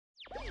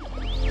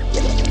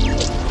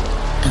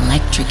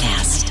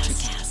NutraCast.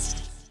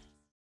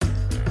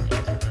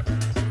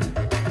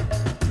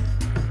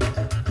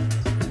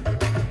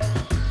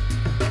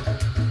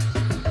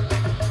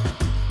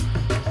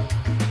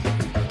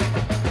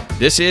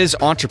 This is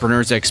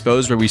Entrepreneurs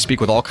Exposed, where we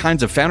speak with all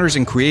kinds of founders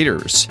and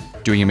creators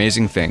doing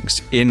amazing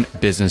things in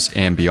business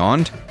and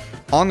beyond.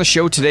 On the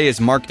show today is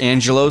Mark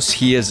Angelos.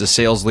 He is a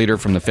sales leader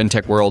from the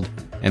fintech world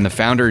and the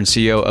founder and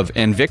CEO of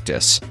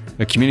Invictus,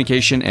 a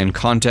communication and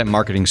content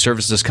marketing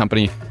services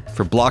company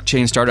for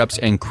blockchain startups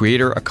and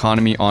creator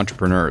economy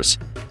entrepreneurs.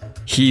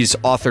 He's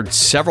authored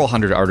several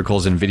hundred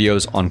articles and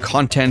videos on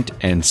content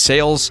and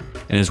sales,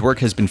 and his work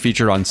has been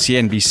featured on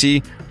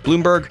CNBC,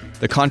 Bloomberg,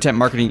 the Content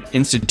Marketing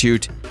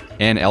Institute,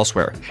 and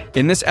elsewhere.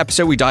 In this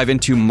episode, we dive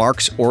into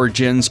Mark's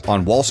origins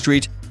on Wall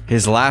Street,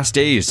 his last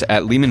days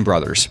at Lehman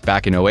Brothers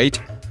back in 2008,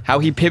 how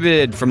he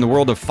pivoted from the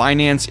world of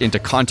finance into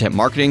content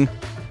marketing,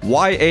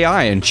 why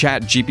AI and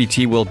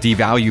ChatGPT will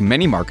devalue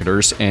many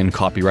marketers and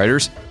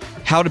copywriters,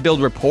 how to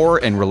build rapport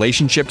and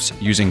relationships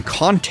using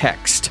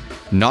context,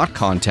 not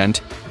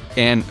content,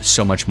 and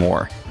so much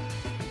more.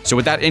 So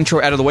with that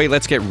intro out of the way,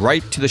 let's get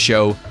right to the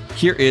show.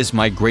 Here is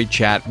my great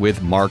chat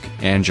with Mark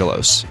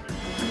Angelos.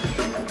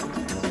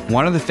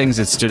 One of the things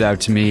that stood out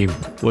to me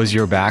was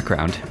your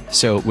background.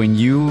 So when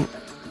you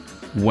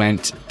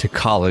went to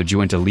college, you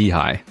went to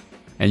Lehigh,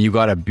 and you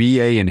got a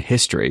BA in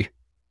history.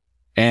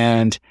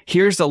 And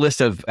here's the list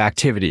of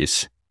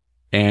activities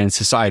and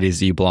societies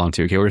that you belong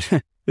to.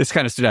 Okay, this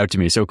kind of stood out to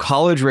me. So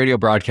college radio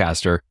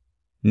broadcaster,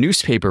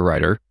 newspaper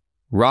writer,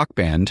 rock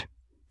band,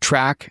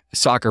 track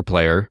soccer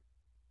player,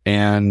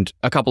 and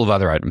a couple of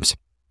other items.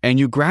 And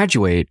you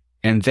graduate,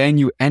 and then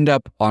you end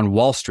up on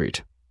Wall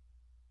Street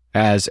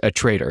as a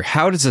trader.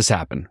 How does this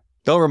happen?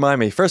 Don't remind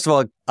me. First of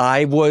all,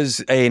 I was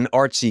an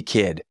artsy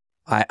kid.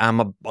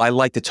 I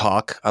like to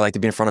talk. I like to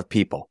be in front of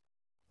people.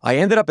 I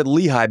ended up at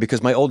Lehigh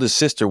because my oldest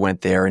sister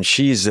went there, and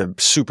she's a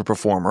super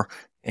performer.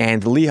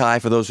 And Lehigh,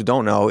 for those who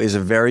don't know, is a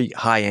very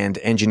high-end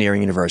engineering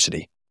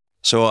university.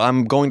 So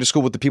I'm going to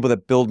school with the people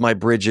that build my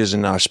bridges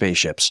and our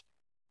spaceships.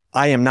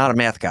 I am not a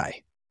math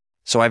guy.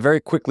 So I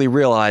very quickly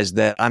realized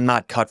that I'm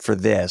not cut for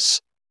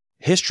this.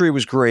 History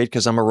was great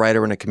because I'm a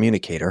writer and a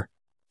communicator.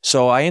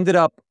 So I ended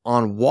up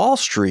on Wall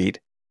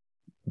Street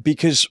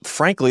because,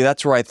 frankly,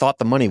 that's where I thought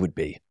the money would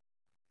be.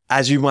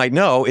 As you might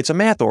know, it's a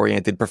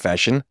math-oriented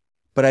profession,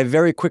 but I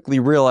very quickly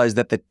realized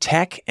that the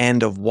tech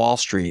end of Wall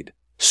Street,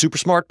 super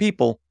smart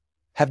people,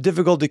 have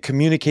difficulty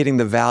communicating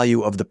the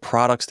value of the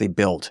products they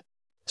build.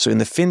 So in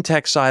the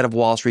fintech side of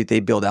Wall Street, they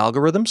build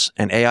algorithms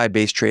and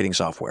AI-based trading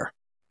software.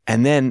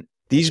 And then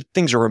these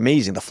things are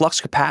amazing. The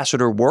flux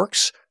capacitor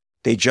works.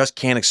 They just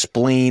can't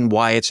explain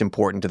why it's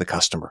important to the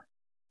customer.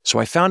 So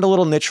I found a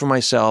little niche for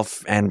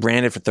myself and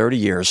ran it for 30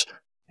 years.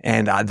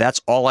 And that's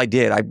all I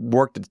did. I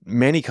worked at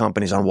many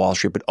companies on Wall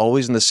Street, but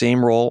always in the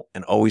same role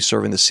and always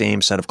serving the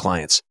same set of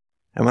clients.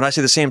 And when I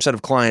say the same set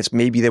of clients,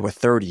 maybe there were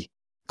 30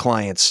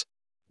 clients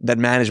that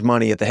manage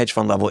money at the hedge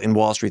fund level in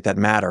Wall Street that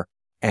matter.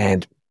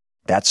 And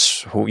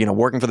that's who,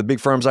 working for the big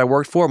firms I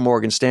worked for,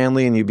 Morgan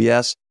Stanley and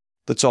UBS,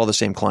 that's all the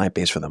same client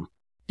base for them.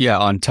 Yeah,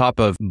 on top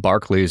of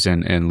Barclays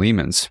and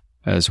Lehman's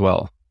as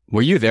well.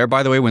 Were you there,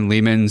 by the way, when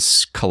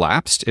Lehman's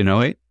collapsed in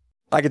 2008?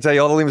 I can tell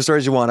you all the Lehman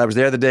stories you want. I was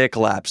there the day it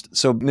collapsed.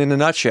 So in a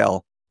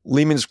nutshell,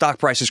 Lehman's stock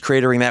price is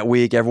cratering that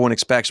week. Everyone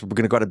expects we're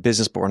going to go out of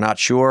business, but we're not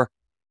sure.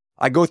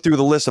 I go through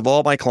the list of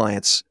all my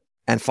clients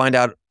and find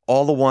out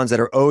all the ones that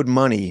are owed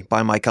money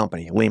by my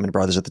company, Lehman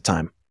Brothers at the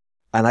time.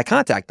 And I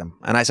contact them.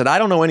 And I said, I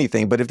don't know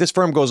anything, but if this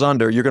firm goes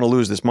under, you're going to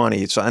lose this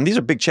money. So, and these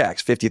are big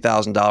checks,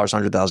 $50,000,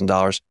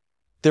 $100,000.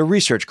 They're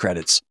research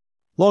credits.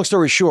 Long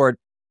story short,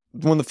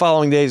 when the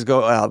following days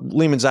go,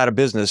 Lehman's out of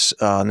business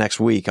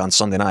next week on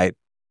Sunday night,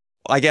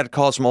 I get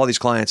calls from all these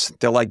clients.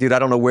 They're like, dude, I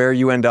don't know where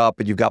you end up,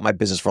 but you've got my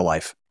business for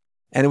life.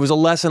 And it was a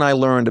lesson I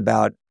learned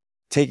about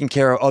taking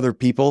care of other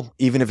people,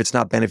 even if it's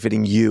not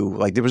benefiting you.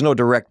 Like there was no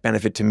direct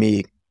benefit to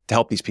me to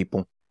help these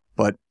people,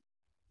 but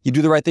you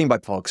do the right thing by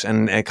folks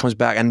and it comes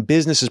back. And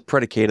business is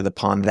predicated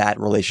upon that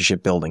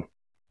relationship building.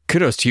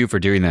 Kudos to you for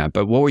doing that.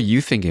 But what were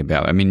you thinking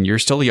about? I mean, you're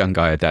still a young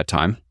guy at that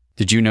time.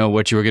 Did you know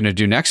what you were going to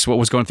do next? What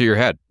was going through your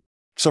head?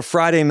 So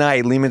Friday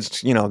night,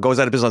 Lehman's, goes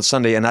out of business on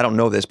Sunday, and I don't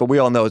know this, but we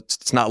all know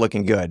it's not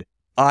looking good.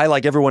 I,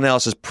 like everyone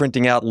else, is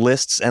printing out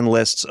lists and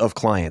lists of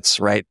clients,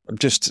 right?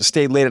 Just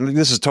stayed late. And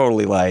this is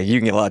totally like, you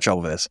can get a lot of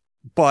trouble with this.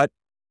 But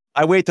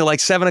I wait till like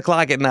 7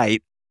 o'clock at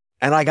night,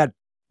 and I got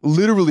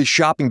literally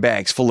shopping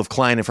bags full of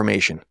client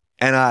information.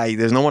 And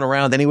there's no one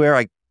around anywhere.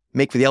 I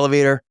make for the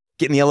elevator,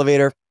 get in the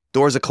elevator,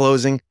 doors are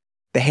closing.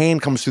 The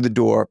hand comes through the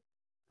door,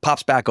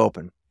 pops back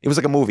open. It was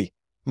like a movie.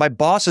 My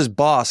boss's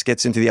boss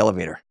gets into the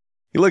elevator.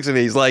 He looks at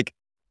me. He's like,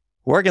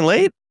 working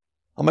late?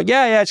 I'm like,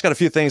 yeah, I just got a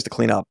few things to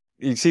clean up.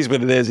 He sees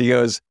what it is. He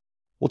goes,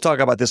 we'll talk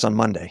about this on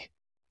Monday.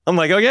 I'm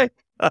like, okay.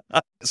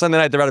 Sunday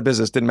night, they're out of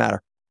business. Didn't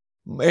matter.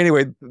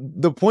 Anyway,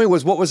 the point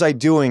was, what was I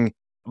doing?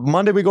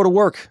 Monday, we go to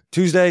work.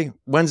 Tuesday,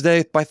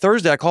 Wednesday. By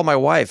Thursday, I call my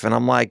wife and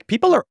I'm like,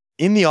 people are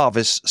in the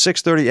office,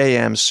 6:30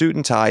 a.m., suit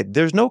and tie.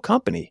 There's no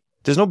company.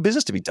 There's no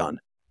business to be done.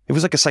 It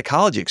was like a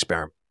psychology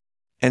experiment.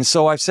 And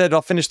so I've said,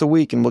 I'll finish the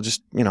week and we'll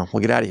just, we'll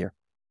get out of here.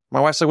 My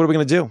wife said, what are we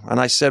going to do? And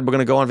I said, we're going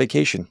to go on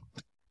vacation.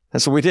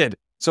 That's what we did.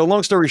 So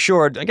long story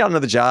short, I got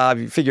another job,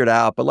 you figure it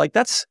out. But like,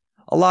 that's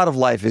a lot of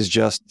life is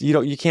just,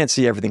 you can't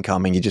see everything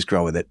coming. You just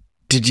grow with it.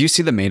 Did you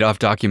see the Madoff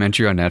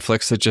documentary on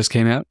Netflix that just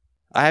came out?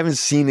 I haven't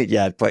seen it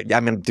yet, but I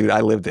mean, dude,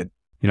 I lived it.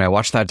 I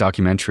watched that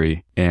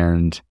documentary,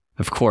 and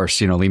of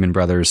course, Lehman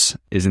Brothers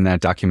is in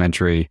that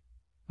documentary.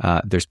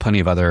 There's plenty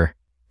of other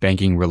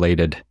banking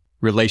related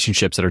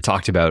relationships that are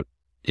talked about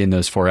in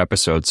those 4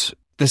 episodes.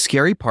 The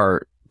scary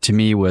part to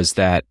me was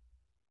that,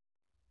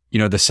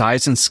 the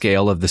size and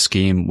scale of the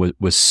scheme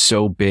was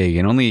so big,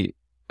 and only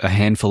a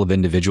handful of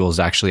individuals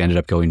actually ended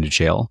up going to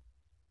jail.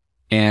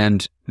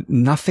 And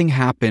nothing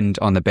happened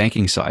on the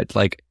banking side.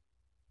 Like,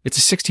 it's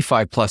a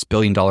 $65+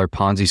 billion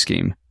Ponzi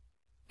scheme,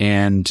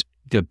 and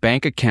the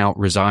bank account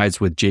resides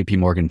with JP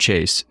Morgan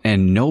Chase,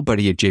 and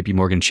nobody at JP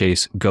Morgan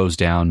Chase goes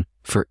down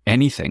for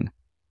anything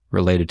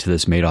related to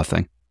this Madoff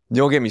thing.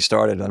 Don't get me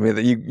started. I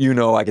mean,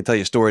 I could tell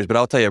you stories, but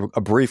I'll tell you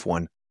a brief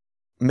one.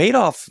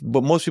 Madoff,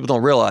 what most people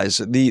don't realize,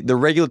 the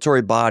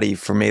regulatory body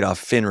for Madoff,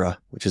 FINRA,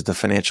 which is the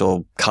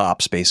financial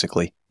cops,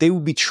 basically, they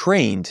would be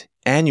trained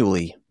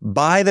annually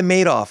by the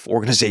Madoff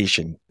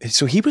organization.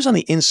 So he was on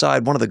the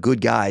inside, one of the good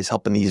guys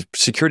helping these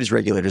securities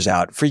regulators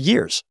out for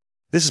years.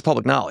 This is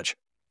public knowledge.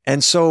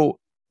 And so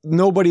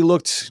nobody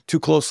looked too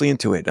closely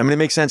into it. I mean, it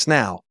makes sense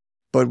now.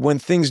 But when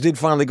things did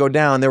finally go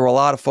down, there were a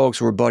lot of folks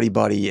who were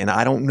buddy-buddy, and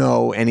I don't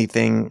know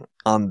anything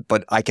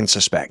but I can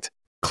suspect.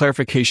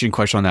 Clarification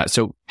question on that.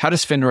 So how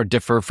does FINRA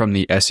differ from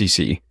the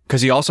SEC?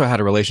 Because he also had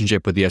a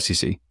relationship with the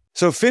SEC.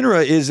 So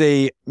FINRA is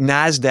a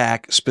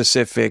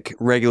NASDAQ-specific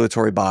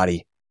regulatory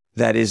body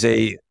that is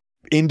a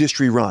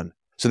industry run.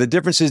 So the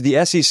difference is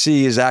the SEC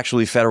is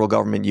actually federal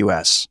government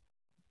U.S.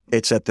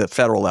 It's at the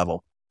federal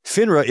level.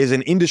 FINRA is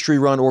an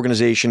industry-run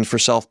organization for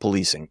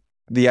self-policing.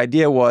 The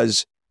idea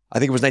was, I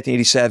think it was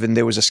 1987,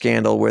 there was a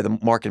scandal where the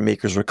market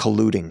makers were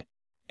colluding,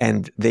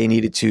 and they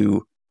needed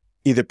to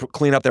either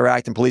clean up their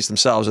act and police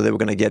themselves, or they were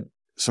going to get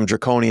some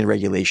draconian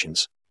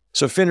regulations.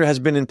 So FINRA has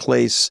been in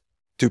place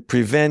to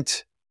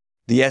prevent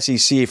the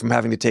SEC from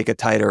having to take a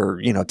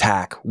tighter,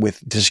 tack with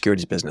the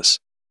securities business.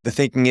 The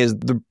thinking is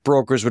the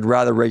brokers would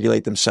rather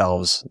regulate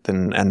themselves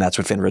and that's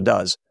what FINRA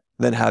does,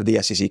 than have the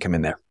SEC come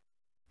in there.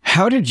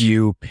 How did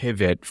you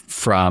pivot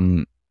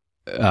from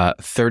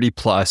 30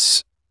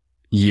 plus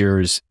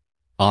years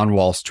on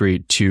Wall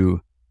Street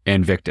to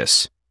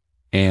Invictus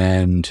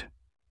and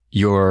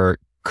your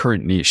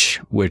current niche,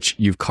 which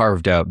you've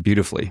carved out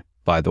beautifully,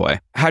 by the way?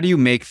 How do you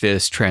make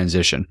this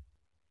transition?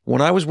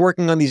 When I was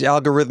working on these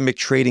algorithmic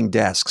trading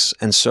desks,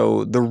 and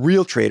so the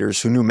real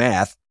traders who knew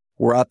math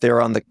were out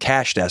there on the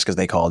cash desk, as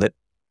they called it,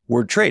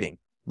 were trading,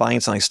 buying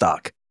and selling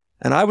stock.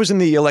 And I was in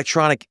the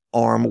electronic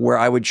arm where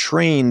I would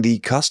train the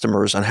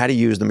customers on how to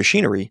use the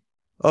machinery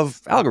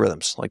of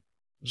algorithms.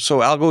 So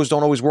algos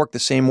don't always work the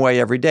same way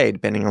every day,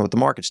 depending on what the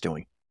market's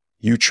doing.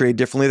 You trade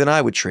differently than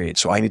I would trade,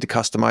 so I need to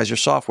customize your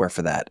software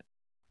for that.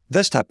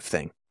 This type of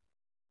thing.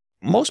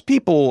 Most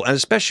people, and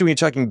especially when you're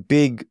talking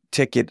big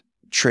ticket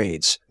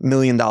trades, $1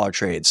 million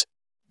trades,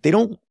 they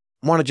don't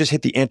want to just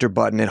hit the enter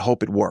button and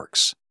hope it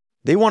works.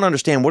 They want to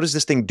understand, what is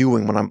this thing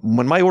doing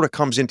when my order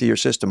comes into your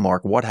system,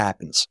 Mark? What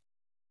happens?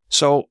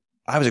 So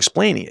I was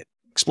explaining it.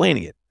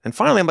 And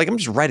finally, I'm like, I'm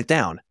just write it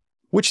down,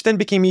 which then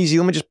became easy.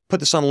 Let me just put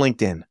this on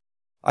LinkedIn.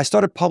 I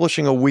started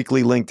publishing a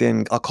weekly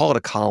LinkedIn, I'll call it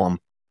a column.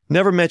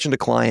 Never mentioned a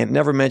client,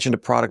 never mentioned a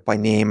product by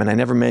name, and I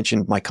never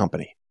mentioned my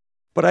company.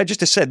 But I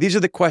just said, these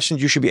are the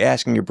questions you should be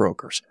asking your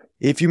brokers.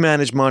 If you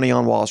manage money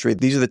on Wall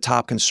Street, these are the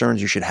top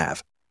concerns you should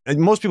have. And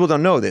most people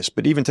don't know this,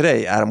 but even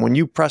today, Adam, when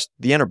you press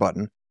the enter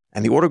button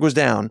and the order goes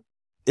down,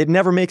 it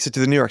never makes it to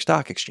the New York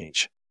Stock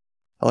Exchange.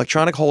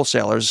 Electronic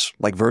wholesalers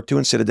like Virtu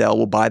and Citadel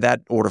will buy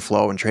that order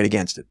flow and trade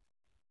against it.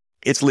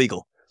 It's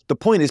legal. The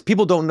point is,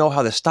 people don't know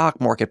how the stock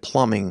market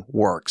plumbing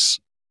works.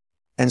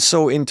 And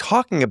so in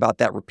talking about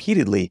that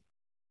repeatedly,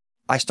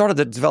 I started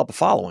to develop a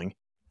following.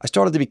 I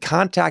started to be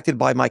contacted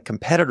by my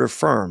competitor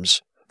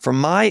firms for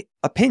my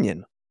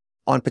opinion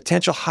on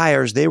potential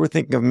hires they were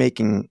thinking of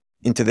making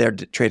into their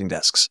trading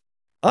desks.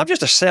 I'm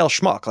just a sales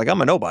schmuck,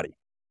 I'm a nobody.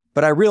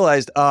 But I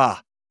realized,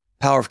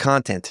 power of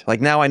content.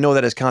 Now I know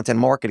that as content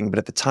marketing, but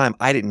at the time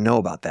I didn't know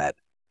about that.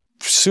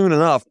 Soon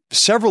enough,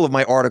 several of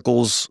my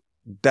articles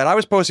that I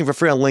was posting for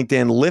free on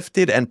LinkedIn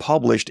lifted and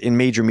published in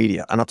major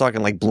media. And I'm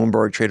talking like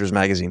Bloomberg, Traders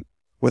Magazine,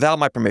 without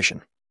my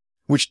permission,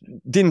 which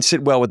didn't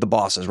sit well with the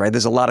bosses, right?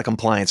 There's a lot of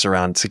compliance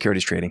around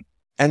securities trading.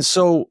 And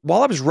so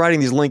while I was writing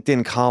these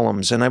LinkedIn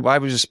columns and I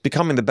was just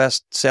becoming the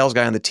best sales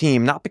guy on the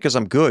team, not because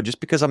I'm good, just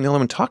because I'm the only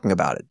one talking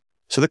about it.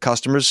 So the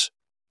customers,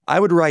 I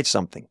would write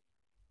something,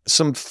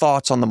 some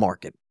thoughts on the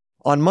market.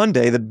 On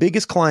Monday, the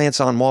biggest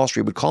clients on Wall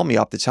Street would call me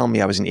up to tell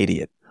me I was an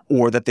idiot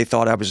or that they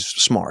thought I was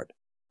smart.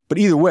 But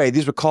either way,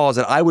 these were calls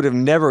that I would have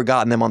never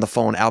gotten them on the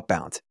phone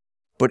outbound.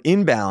 But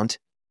inbound,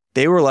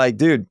 they were like,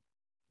 dude,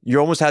 you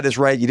almost had this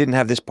right. You didn't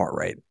have this part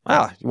right.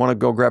 You want to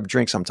go grab a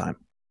drink sometime?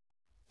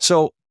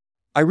 So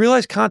I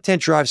realized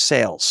content drives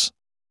sales.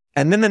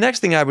 And then the next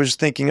thing I was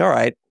thinking, all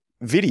right,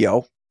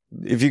 video.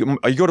 If you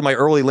go to my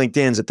early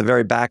LinkedIns, at the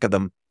very back of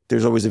them,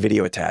 there's always a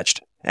video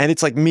attached. And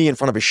it's like me in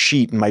front of a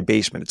sheet in my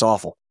basement. It's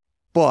awful.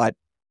 But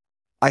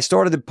I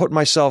started to put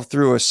myself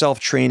through a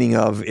self-training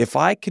of if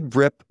I could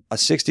rip a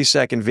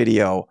 60-second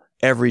video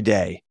every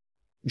day,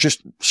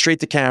 just straight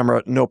to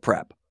camera, no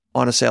prep,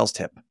 on a sales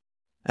tip.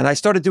 And I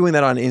started doing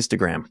that on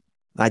Instagram.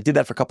 I did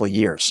that for a couple of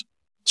years.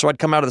 So I'd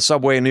come out of the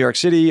subway in New York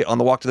City, on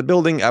the walk to the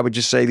building, I would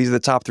just say, these are the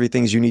top 3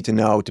 things you need to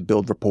know to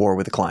build rapport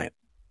with a client.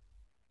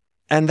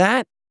 And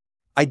that,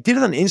 I did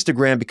it on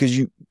Instagram because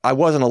I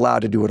wasn't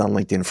allowed to do it on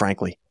LinkedIn,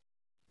 frankly.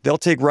 They'll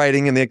take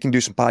writing and they can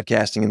do some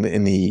podcasting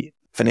in the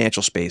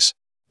financial space,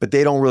 but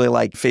they don't really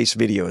like face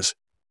videos.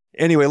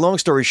 Anyway, long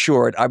story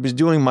short, I was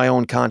doing my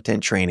own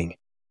content training.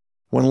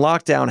 When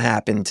lockdown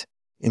happened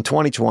in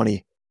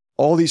 2020,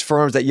 all these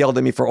firms that yelled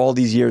at me for all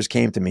these years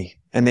came to me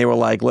and they were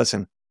like,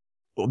 listen,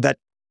 that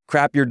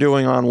crap you're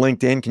doing on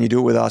LinkedIn, can you do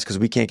it with us? Because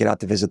we can't get out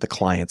to visit the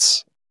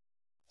clients.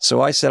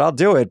 So I said, I'll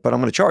do it, but I'm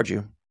going to charge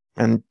you.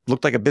 And it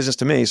looked like a business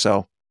to me.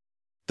 So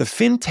the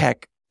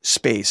fintech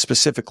space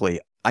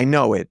specifically, I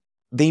know it.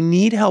 They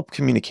need help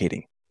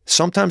communicating.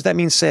 Sometimes that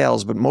means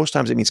sales, but most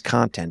times it means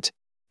content.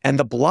 And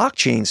the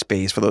blockchain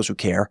space, for those who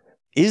care,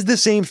 is the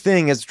same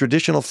thing as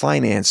traditional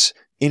finance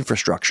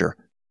infrastructure,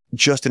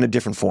 just in a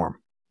different form.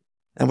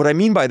 And what I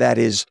mean by that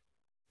is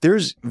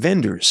there's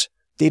vendors,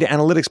 data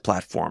analytics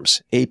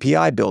platforms,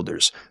 API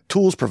builders,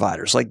 tools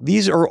providers. Like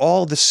these are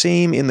all the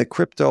same in the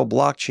crypto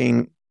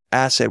blockchain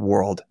asset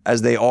world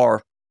as they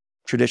are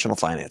traditional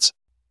finance.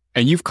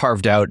 And you've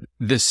carved out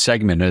this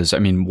segment as,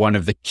 one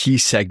of the key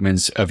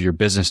segments of your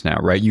business now,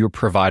 right? You're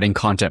providing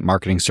content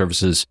marketing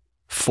services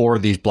for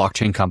these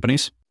blockchain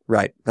companies.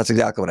 Right. That's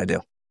exactly what I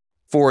do.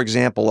 For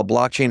example, a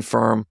blockchain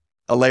firm,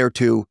 a layer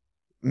 2,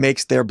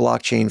 makes their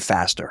blockchain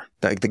faster.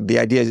 The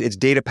idea is it's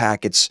data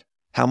packets.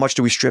 How much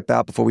do we strip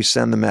out before we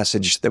send the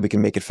message that we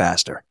can make it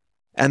faster?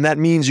 And that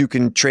means you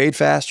can trade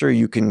faster,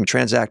 you can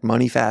transact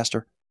money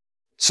faster.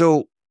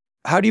 So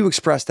how do you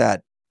express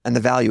that and the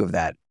value of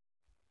that?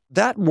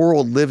 That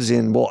world lives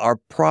in, well, our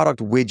product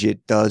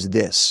widget does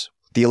this.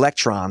 The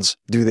electrons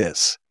do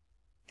this.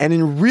 And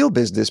in real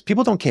business,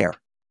 people don't care.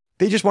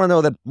 They just want to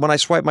know that when I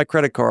swipe my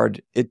credit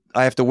card,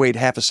 I have to wait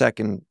half a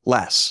second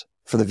less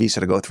for the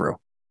Visa to go through.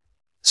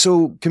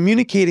 So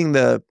communicating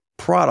the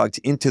product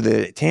into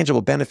the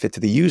tangible benefit to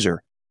the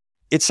user,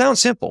 it sounds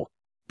simple,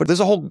 but there's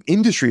a whole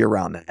industry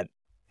around that.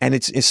 And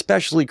it's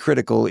especially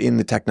critical in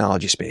the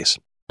technology space.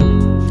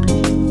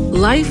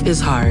 Life is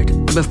hard,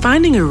 but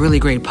finding a really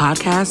great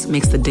podcast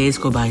makes the days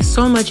go by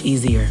so much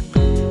easier.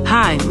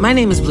 Hi, my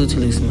name is Blue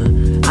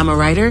Telusma. I'm a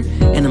writer,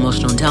 an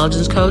emotional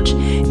intelligence coach,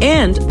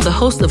 and the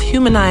host of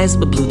Humanize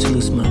with Blue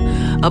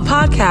Telusma, a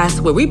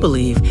podcast where we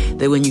believe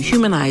that when you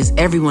humanize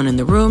everyone in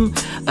the room,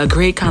 a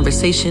great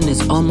conversation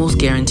is almost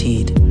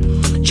guaranteed.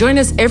 Join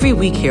us every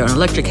week here on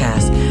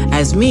Electricast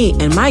as me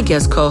and my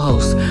guest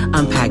co-hosts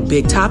unpack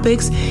big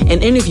topics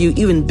and interview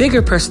even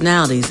bigger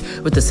personalities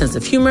with a sense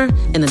of humor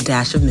and a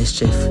dash of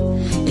mischief.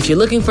 If you're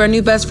looking for a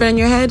new best friend in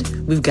your head,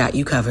 we've got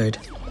you covered.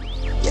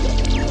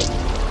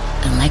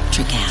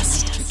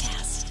 Electricast.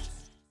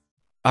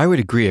 I would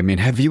agree.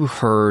 Have you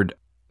heard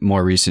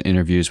more recent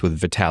interviews with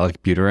Vitalik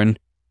Buterin?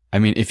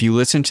 If you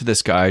listen to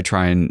this guy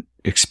try and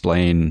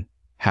explain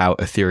how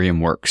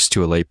Ethereum works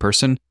to a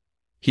layperson,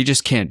 he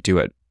just can't do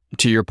it.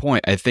 To your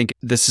point, I think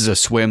this is a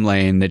swim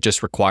lane that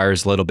just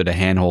requires a little bit of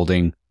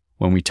handholding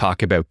when we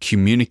talk about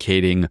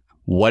communicating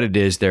what it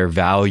is their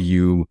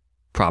value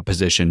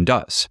proposition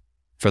does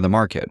for the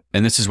market.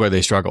 And this is where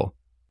they struggle.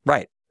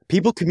 Right.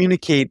 People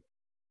communicate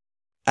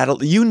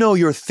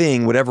your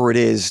thing, whatever it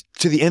is,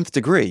 to the nth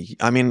degree.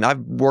 I've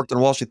worked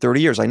on Wall Street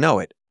 30 years. I know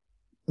it.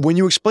 When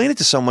you explain it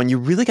to someone, you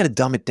really got to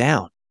dumb it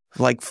down,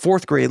 like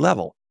 4th grade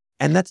level.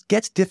 And that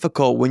gets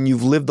difficult when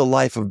you've lived a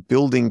life of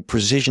building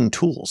precision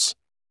tools.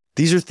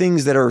 These are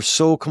things that are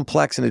so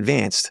complex and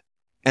advanced,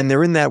 and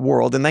they're in that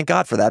world. And thank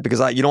God for that, because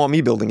you don't want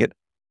me building it.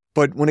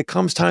 But when it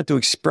comes time to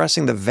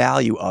expressing the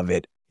value of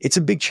it, it's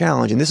a big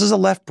challenge. And this is a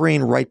left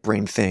brain, right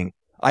brain thing.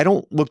 I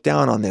don't look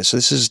down on this.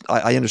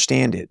 I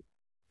understand it.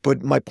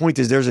 But my point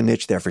is there's a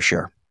niche there for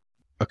sure.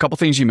 A couple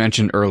things you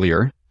mentioned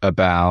earlier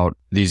about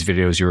these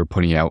videos you were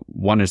putting out.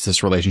 One is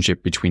this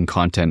relationship between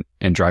content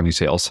and driving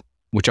sales,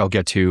 which I'll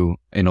get to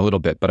in a little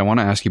bit. But I want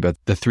to ask you about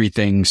the 3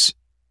 things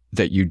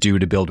that you do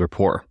to build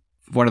rapport.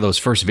 One of those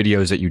first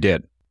videos that you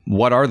did,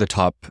 what are the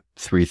top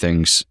 3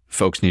 things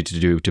folks need to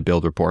do to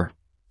build rapport?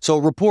 So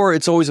rapport,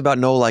 it's always about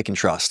know, like, and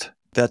trust.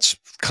 That's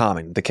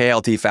common. The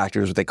KLT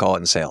factor is what they call it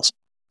in sales.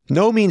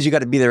 Know means you got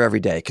to be there every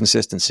day,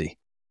 consistency.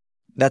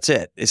 That's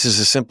it. It's just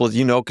as simple as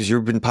because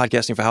you've been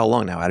podcasting for how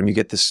long now, Adam? You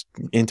get this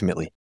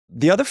intimately.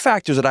 The other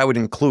factors that I would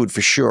include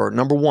for sure,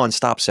 number 1,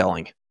 stop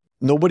selling.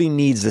 Nobody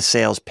needs the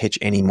sales pitch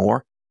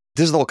anymore.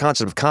 This is the whole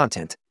concept of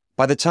content.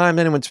 By the time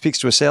anyone speaks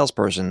to a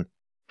salesperson,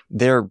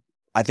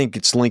 I think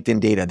it's LinkedIn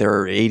data.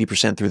 They're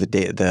 80% through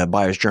the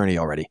buyer's journey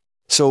already.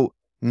 So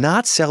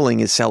not selling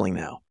is selling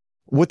now.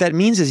 What that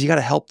means is you got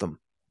to help them.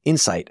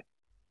 Insight.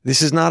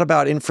 This is not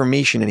about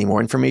information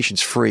anymore.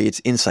 Information's free. It's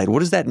insight. What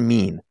does that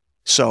mean?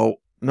 So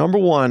number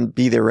 1,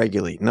 be there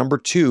regularly. Number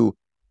 2,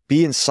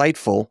 be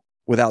insightful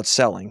without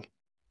selling.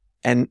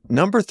 And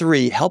number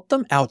 3, help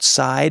them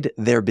outside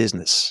their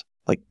business,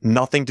 like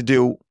nothing to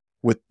do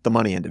with the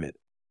money end of it.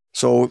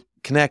 So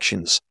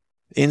connections.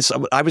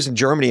 I was in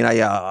Germany and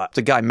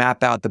the guy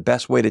mapped out the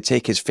best way to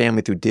take his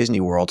family through Disney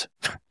World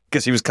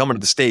because he was coming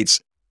to the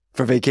States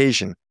for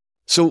vacation.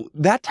 So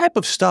that type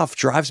of stuff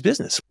drives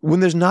business. When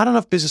there's not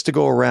enough business to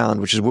go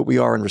around, which is what we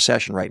are in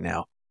recession right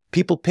now,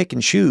 people pick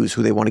and choose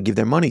who they want to give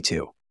their money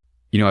to.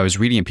 I was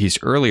reading a piece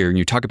earlier and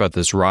you talk about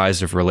this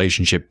rise of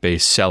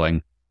relationship-based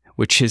selling,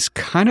 which has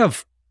kind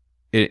of,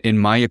 in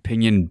my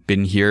opinion,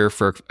 been here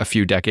for a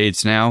few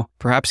decades now,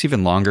 perhaps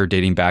even longer,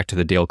 dating back to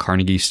the Dale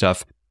Carnegie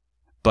stuff.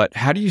 But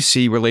how do you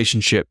see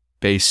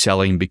relationship-based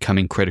selling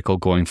becoming critical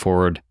going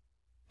forward,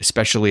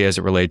 especially as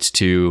it relates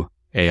to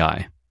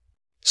AI?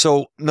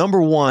 So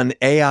number 1,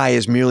 AI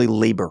is merely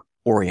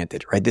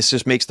labor-oriented, right? This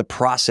just makes the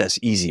process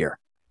easier.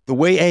 The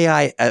way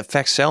AI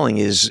affects selling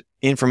is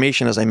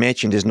information, as I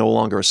mentioned, is no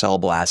longer a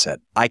sellable asset.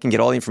 I can get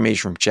all the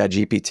information from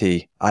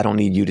ChatGPT. I don't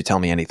need you to tell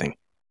me anything.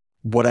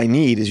 What I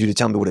need is you to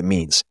tell me what it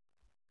means.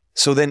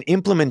 So then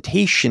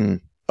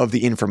implementation of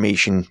the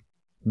information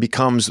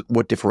becomes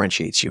what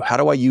differentiates you. How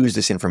do I use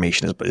this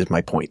information is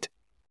my point.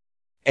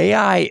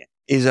 AI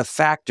is a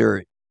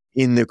factor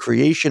in the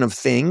creation of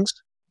things,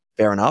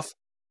 fair enough,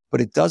 but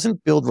it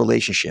doesn't build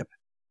relationship.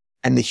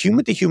 And the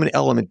human-to-human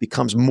element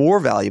becomes more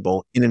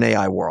valuable in an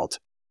AI world.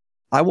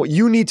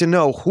 You need to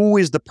know who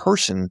is the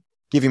person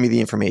giving me the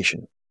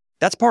information.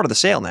 That's part of the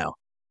sale now.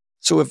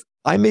 So if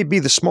I may be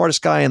the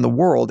smartest guy in the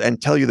world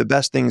and tell you the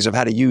best things of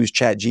how to use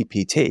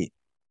ChatGPT,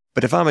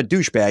 but if I'm a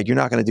douchebag, you're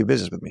not going to do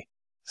business with me.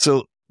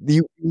 So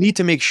you need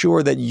to make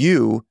sure that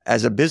you,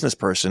 as a business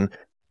person,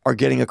 are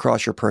getting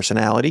across your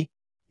personality,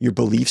 your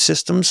belief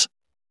systems.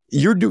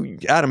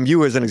 Adam,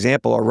 you as an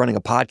example are running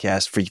a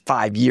podcast for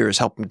 5 years,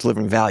 helping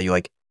delivering value.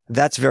 Like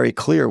that's very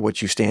clear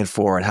what you stand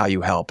for and how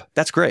you help.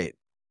 That's great.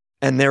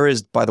 And there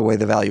is, by the way,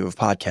 the value of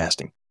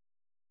podcasting.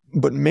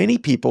 But many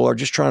people are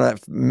just trying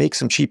to make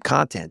some cheap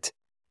content.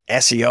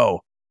 SEO,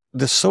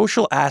 the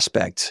social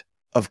aspect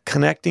of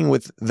connecting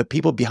with the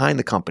people behind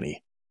the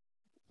company,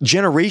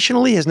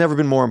 generationally has never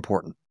been more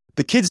important.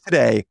 The kids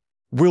today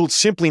will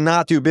simply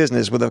not do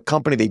business with a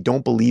company they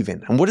don't believe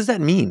in. And what does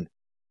that mean?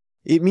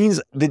 It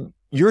means that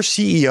your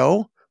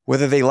CEO,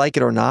 whether they like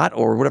it or not,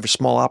 or whatever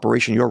small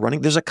operation you're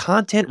running, there's a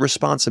content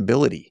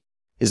responsibility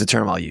is the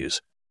term I'll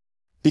use.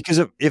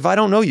 Because if I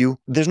don't know you,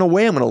 there's no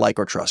way I'm going to like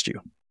or trust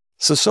you.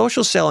 So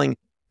social selling,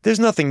 there's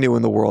nothing new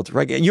in the world,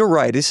 right? You're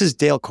right. This is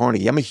Dale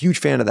Carnegie. I'm a huge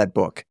fan of that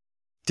book.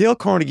 Dale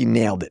Carnegie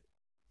nailed it.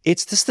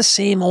 It's just the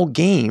same old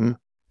game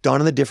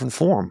done in a different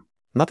form.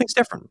 Nothing's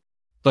different.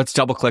 Let's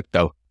double click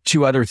though.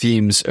 2 other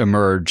themes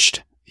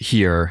emerged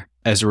here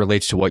as it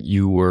relates to what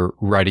you were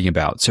writing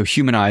about. So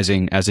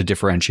humanizing as a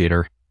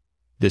differentiator.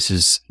 This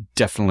is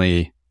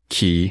definitely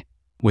key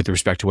with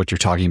respect to what you're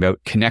talking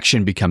about.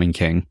 Connection becoming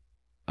king.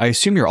 I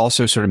assume you're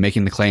also sort of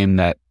making the claim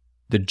that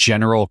the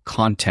general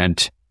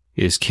content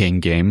is king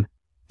game.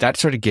 That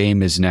sort of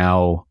game is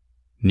now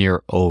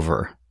near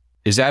over.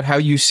 Is that how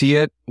you see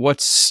it?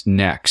 What's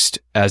next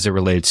as it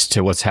relates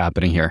to what's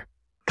happening here?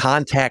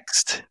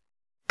 Context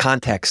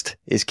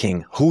is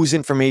king. Whose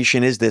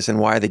information is this and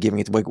why are they giving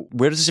it? Like,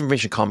 where does this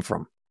information come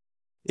from?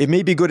 It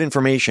may be good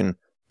information,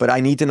 but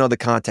I need to know the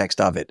context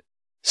of it.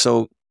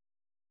 So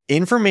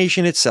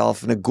information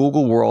itself in a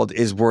Google world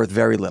is worth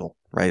very little,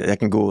 right? I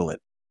can Google it.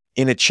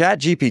 In a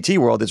ChatGPT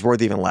world, it's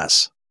worth even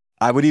less.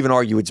 I would even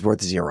argue it's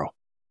worth 0.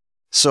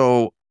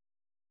 So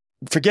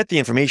forget the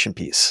information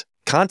piece.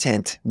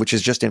 Content, which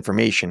is just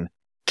information,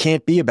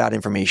 can't be about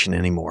information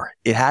anymore.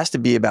 It has to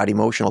be about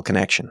emotional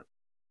connection.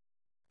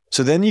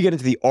 So then you get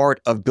into the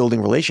art of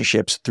building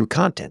relationships through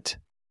content.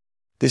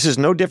 This is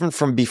no different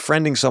from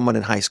befriending someone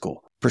in high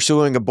school,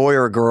 pursuing a boy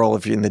or a girl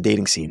if you're in the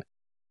dating scene.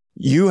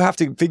 You have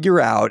to figure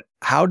out,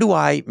 how do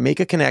I make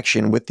a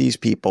connection with these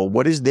people?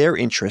 What is their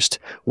interest?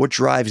 What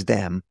drives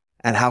them?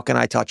 And how can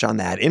I touch on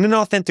that in an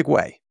authentic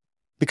way?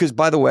 Because,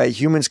 by the way,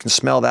 humans can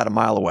smell that a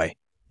mile away.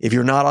 If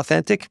you're not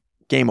authentic,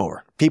 game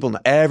over. People know,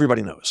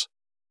 everybody knows.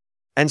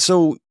 And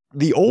so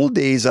the old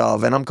days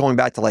of, and I'm going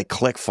back to like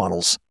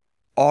ClickFunnels,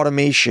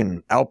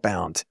 automation,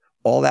 outbound,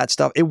 all that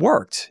stuff, it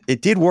worked.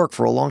 It did work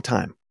for a long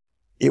time.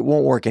 It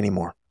won't work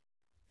anymore.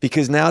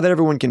 Because now that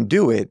everyone can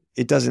do it,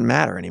 it doesn't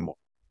matter anymore.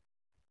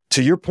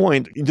 To your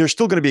point, there's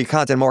still going to be a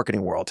content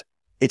marketing world.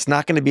 It's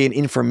not going to be an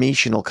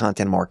informational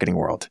content marketing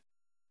world.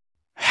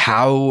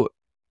 How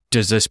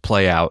does this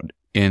play out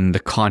in the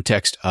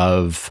context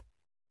of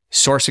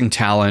sourcing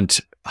talent,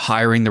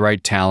 hiring the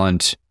right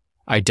talent,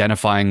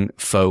 identifying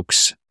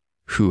folks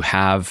who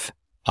have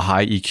a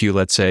high EQ,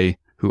 let's say,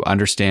 who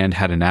understand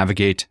how to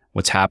navigate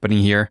what's happening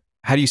here?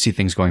 How do you see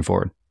things going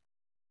forward?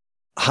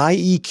 High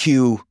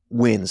EQ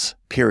wins,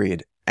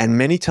 period. And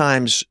many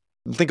times,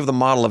 think of the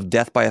model of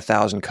death by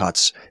 1,000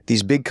 cuts.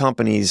 These big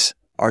companies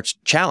are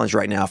challenged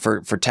right now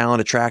for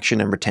talent attraction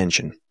and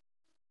retention.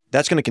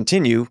 That's going to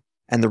continue.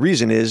 And the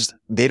reason is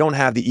they don't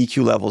have the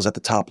EQ levels at the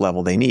top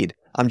level they need.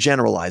 I'm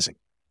generalizing.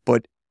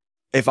 But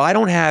if I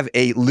don't have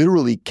a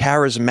literally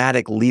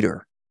charismatic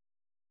leader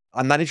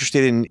I'm not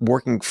interested in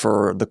working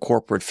for the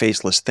corporate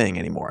faceless thing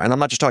anymore. And I'm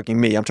not just talking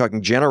me, I'm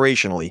talking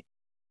generationally.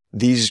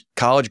 These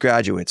college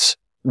graduates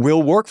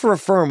will work for a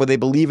firm where they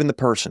believe in the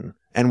person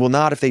and will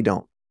not if they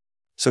don't.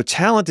 So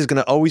talent is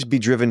going to always be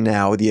driven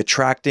now, the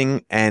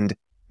attracting and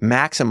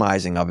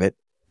maximizing of it,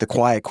 the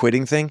quiet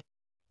quitting thing.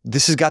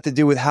 This has got to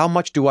do with how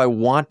much do I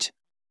want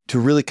to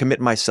really commit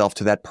myself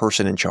to that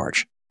person in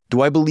charge?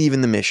 Do I believe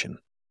in the mission?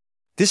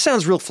 This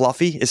sounds real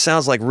fluffy. It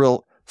sounds like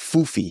real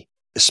foofy,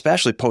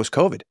 especially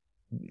post-COVID.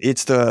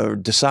 It's the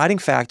deciding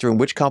factor in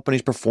which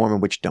companies perform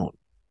and which don't.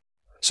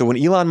 So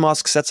when Elon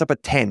Musk sets up a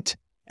tent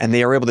and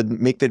they are able to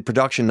make the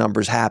production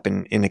numbers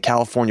happen in a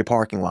California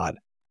parking lot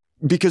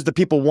because the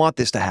people want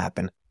this to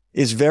happen,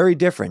 is very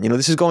different.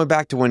 This is going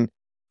back to when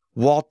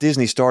Walt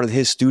Disney started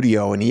his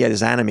studio and he had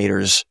his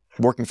animators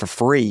working for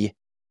free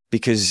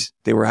because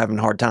they were having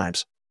hard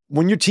times.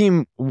 When your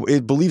team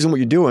believes in what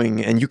you're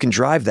doing and you can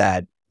drive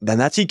that, then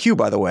that's EQ,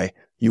 by the way,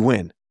 you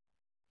win.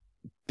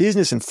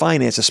 Business and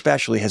finance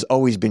especially has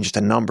always been just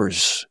a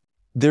numbers.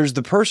 There's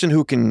the person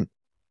who can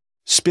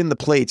spin the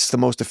plates the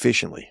most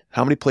efficiently.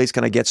 How many plates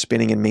can I get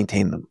spinning and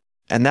maintain them?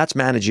 And that's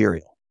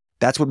managerial.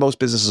 That's what most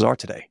businesses are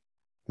today,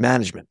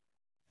 management.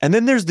 And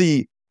then there's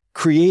the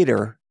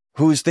creator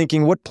who is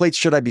thinking, what plates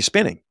should I be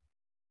spinning?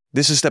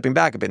 This is stepping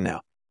back a bit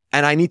now.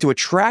 And I need to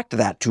attract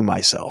that to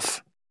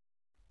myself.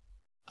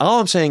 All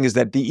I'm saying is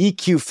that the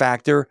EQ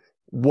factor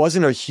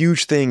wasn't a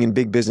huge thing in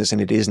big business,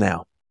 and it is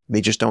now.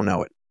 They just don't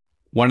know it.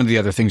 One of the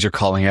other things you're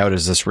calling out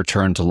is this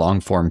return to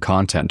long-form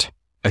content.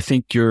 I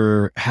think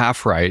you're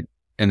half right.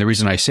 And the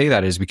reason I say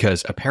that is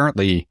because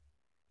apparently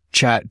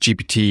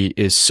ChatGPT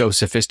is so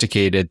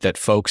sophisticated that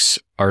folks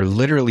are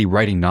literally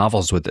writing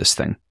novels with this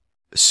thing.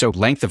 So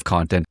length of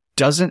content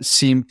doesn't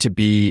seem to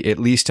be, at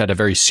least at a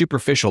very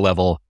superficial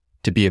level,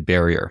 to be a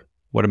barrier.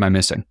 What am I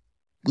missing?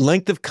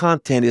 Length of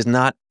content is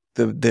not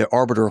the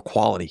arbiter of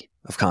quality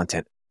of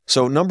content.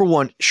 So number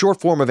one,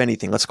 short form of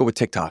anything. Let's go with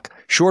TikTok.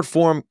 Short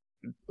form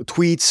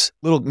tweets,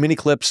 little mini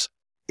clips.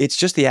 It's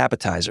just the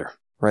appetizer,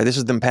 right? This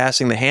is them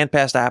passing the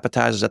hand-passed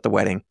appetizers at the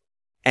wedding.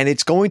 And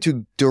it's going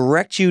to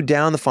direct you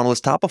down the funnel.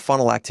 It's top of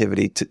funnel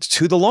activity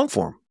to the long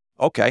form.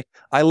 Okay.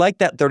 I like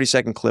that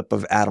 30-second clip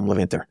of Adam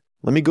Leventer.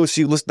 Let me go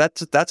see. Listen,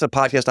 that's a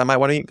podcast I might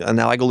want to, and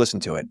now I go listen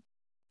to it.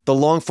 The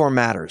long form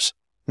matters.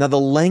 Now the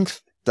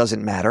length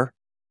doesn't matter.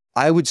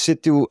 I would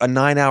sit through a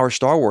 9-hour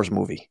Star Wars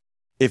movie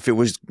if it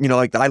was,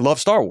 like I love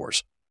Star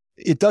Wars.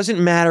 It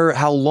doesn't matter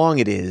how long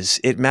it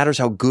is. It matters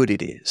how good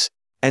it is.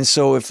 And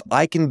so if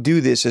I can do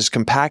this as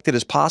compacted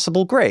as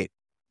possible, great.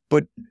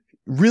 But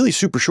really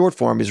super short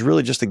form is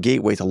really just a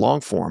gateway to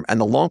long form. And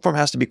the long form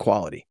has to be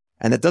quality.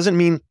 And that doesn't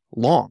mean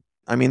long.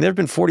 I mean, there have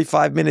been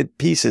 45-minute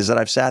pieces that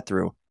I've sat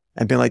through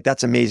and been like,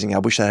 that's amazing. I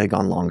wish that had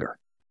gone longer.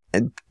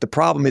 And the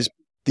problem is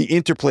the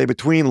interplay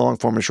between long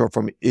form and short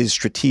form is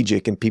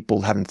strategic and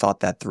people haven't thought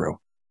that through.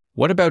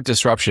 What about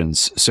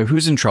disruptions? So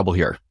who's in trouble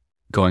here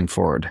going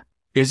forward?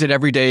 Is it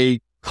everyday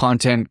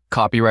content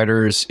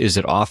copywriters? Is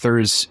it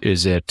authors?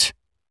 Is it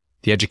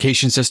the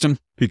education system?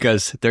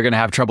 Because they're going to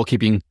have trouble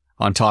keeping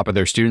on top of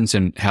their students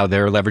and how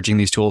they're leveraging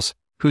these tools.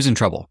 Who's in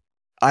trouble?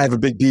 I have a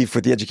big beef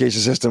with the education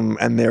system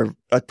and their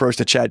approach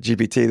to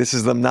ChatGPT. This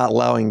is them not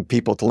allowing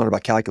people to learn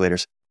about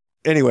calculators.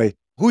 Anyway,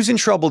 who's in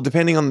trouble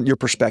depending on your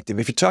perspective?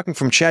 If you're talking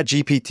from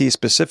ChatGPT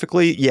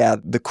specifically, yeah,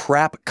 the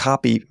crap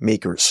copy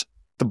makers,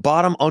 the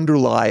bottom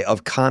underlie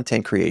of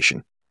content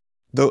creation.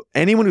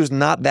 Anyone who's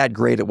not that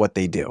great at what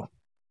they do.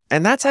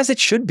 And that's as it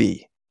should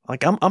be.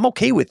 Like, I'm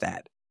okay with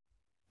that.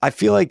 I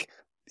feel like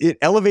it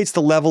elevates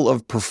the level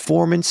of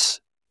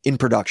performance in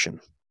production,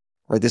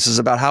 right? This is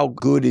about how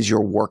good is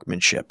your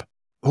workmanship.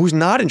 Who's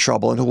not in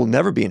trouble and who will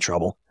never be in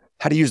trouble?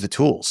 How to use the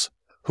tools.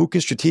 Who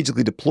can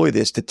strategically deploy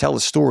this to tell a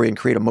story and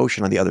create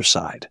emotion on the other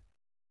side?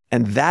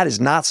 And that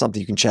is not something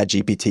you can chat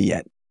GPT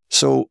yet.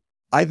 So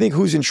I think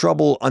who's in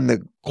trouble on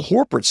the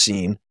corporate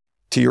scene,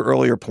 to your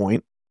earlier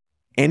point,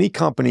 any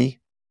company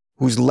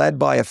who's led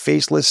by a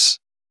faceless,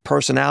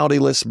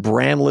 personalityless,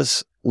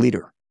 brandless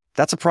leader.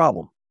 That's a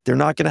problem. They're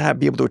not going to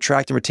be able to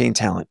attract and retain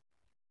talent.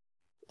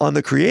 On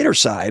the creator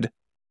side,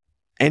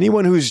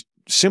 anyone who's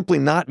simply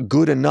not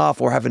good enough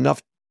or have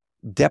enough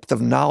depth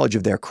of knowledge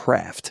of their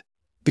craft.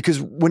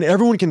 Because when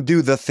everyone can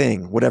do the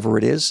thing, whatever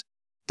it is,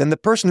 then the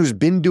person who's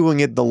been doing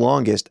it the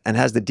longest and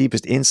has the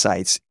deepest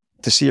insights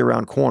to see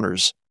around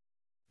corners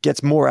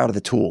gets more out of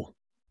the tool.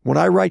 When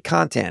I write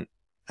content,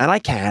 and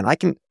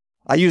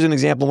I use an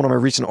example in one of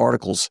my recent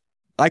articles.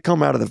 I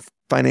come out of the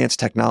finance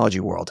technology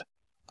world.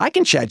 I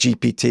can chat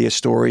GPT a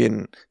story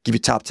and give you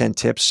top 10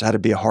 tips how to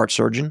be a heart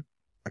surgeon.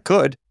 I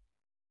could.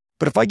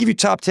 But if I give you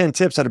top 10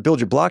 tips how to build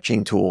your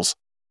blockchain tools,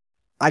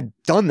 I've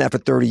done that for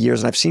 30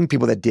 years and I've seen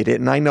people that did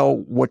it and I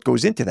know what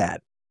goes into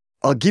that.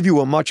 I'll give you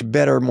a much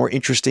better, more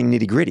interesting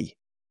nitty gritty.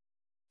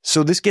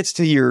 So this gets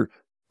to your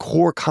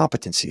core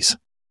competencies.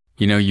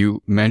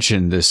 You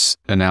mentioned this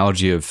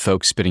analogy of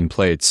folks spinning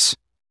plates,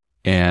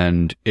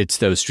 and it's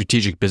those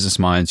strategic business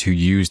minds who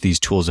use these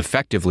tools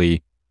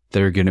effectively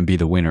that are going to be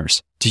the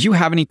winners. Do you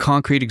have any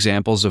concrete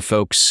examples of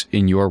folks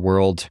in your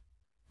world,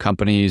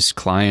 companies,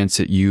 clients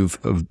that you've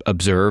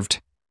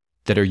observed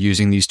that are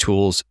using these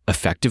tools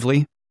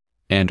effectively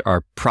and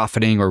are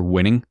profiting or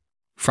winning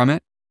from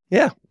it?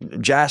 Yeah.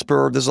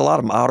 Jasper, there's a lot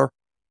of them. Otter.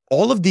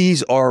 All of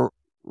these are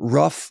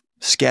rough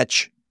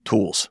sketch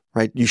tools,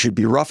 right? You should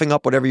be roughing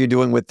up whatever you're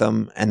doing with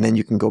them, and then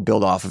you can go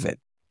build off of it.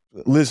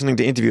 Listening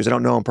to interviews, I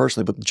don't know him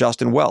personally, but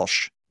Justin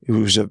Welsh,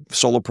 who's a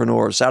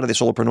solopreneur, Saturday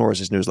Solopreneur is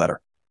his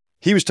newsletter.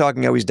 He was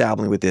talking how he's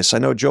dabbling with this. I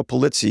know Joe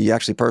Polizzi,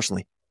 actually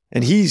personally,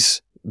 and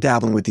he's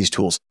dabbling with these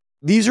tools.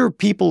 These are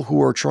people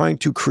who are trying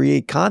to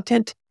create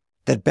content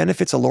that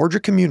benefits a larger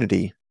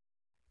community.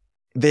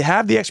 They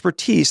have the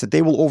expertise that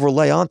they will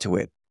overlay onto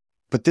it,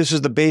 but this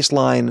is the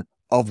baseline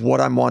of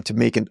what I want to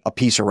make a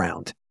piece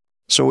around.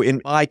 So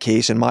in my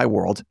case, in my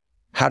world,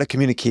 how to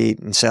communicate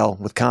and sell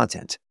with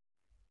content.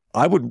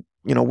 I would,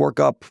 work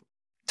up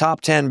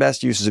top 10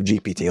 best uses of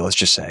GPT, let's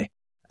just say.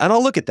 And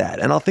I'll look at that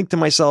and I'll think to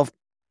myself,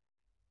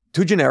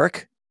 too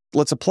generic,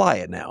 let's apply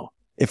it now.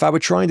 If I were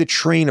trying to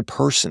train a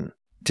person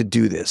to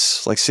do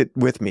this, like sit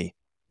with me,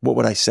 what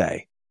would I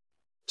say?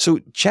 So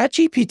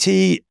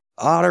ChatGPT,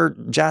 Otter,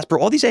 Jasper,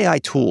 all these AI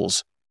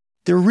tools,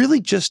 they're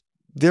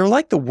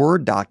like the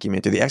Word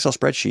document or the Excel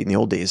spreadsheet in the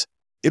old days.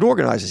 It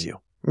organizes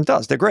you. It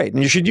does. They're great.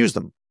 And you should use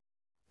them.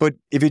 But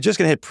if you're just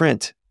going to hit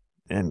print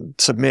and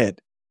submit,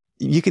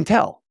 you can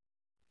tell.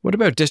 What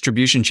about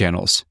distribution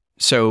channels?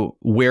 So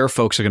where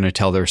folks are going to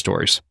tell their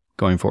stories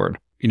going forward?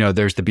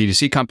 There's the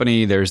B2C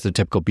company, there's the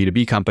typical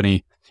B2B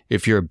company.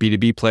 If you're a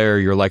B2B player,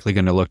 you're likely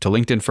going to look to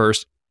LinkedIn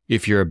first.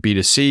 If you're a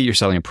B2C, you're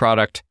selling a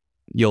product,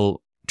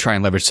 you'll try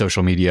and leverage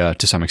social media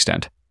to some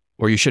extent,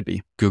 or you should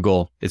be,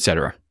 Google,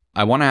 etc.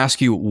 I want to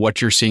ask you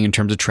what you're seeing in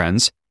terms of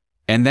trends,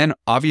 and then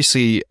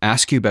obviously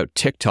ask you about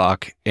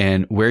TikTok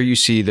and where you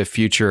see the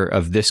future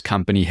of this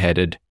company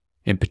headed,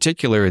 in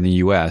particular in the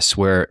US,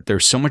 where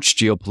there's so much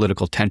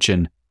geopolitical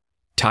tension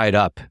tied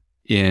up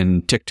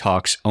in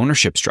TikTok's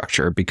ownership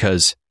structure,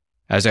 because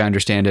as I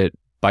understand it,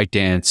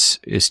 ByteDance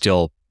is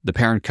still the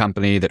parent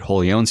company that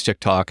wholly owns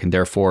TikTok, and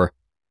therefore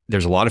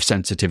there's a lot of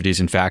sensitivities,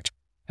 in fact,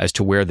 as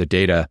to where the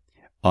data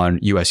on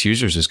US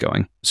users is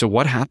going. So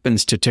what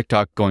happens to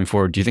TikTok going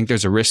forward? Do you think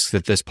there's a risk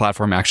that this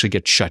platform actually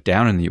gets shut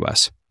down in the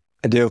US?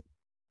 I do.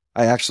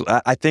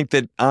 I think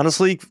that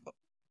honestly,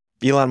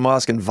 Elon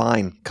Musk and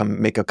Vine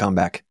make a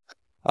comeback.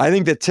 I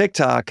think that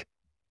TikTok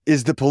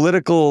is the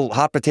political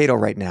hot potato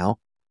right now.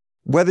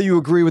 Whether you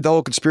agree with the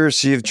whole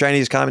conspiracy of the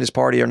Chinese Communist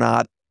Party or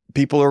not,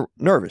 people are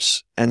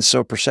nervous. And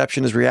so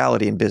perception is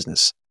reality in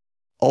business.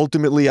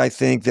 Ultimately, I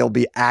think there'll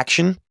be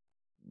action.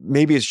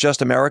 Maybe it's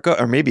just America,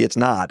 or maybe it's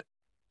not.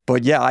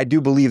 But yeah, I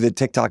do believe that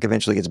TikTok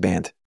eventually gets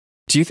banned.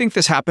 Do you think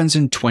this happens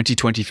in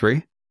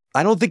 2023?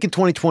 I don't think in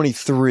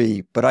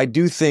 2023, but I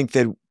do think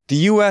that the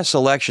US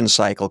election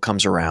cycle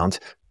comes around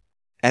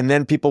and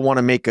then people want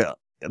to make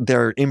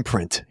their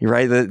imprint,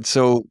 right?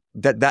 So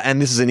that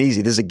and this is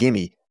this is a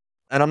gimme.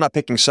 And I'm not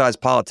picking sides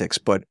politics,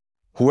 but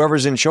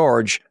whoever's in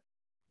charge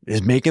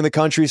is making the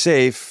country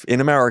safe in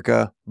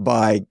America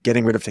by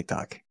getting rid of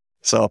TikTok.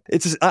 So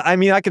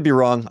I could be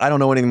wrong. I don't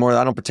know anything more.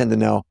 I don't pretend to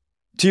know.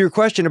 To your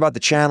question about the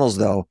channels,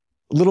 though,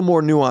 a little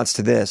more nuance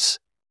to this.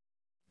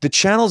 The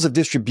channels of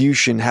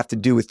distribution have to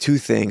do with two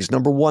things.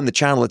 Number one, the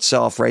channel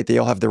itself, right? They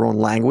all have their own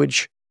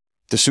language.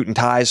 The suit and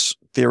ties,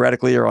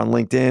 theoretically, are on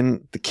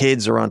LinkedIn. The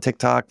kids are on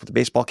TikTok with the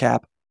baseball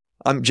cap.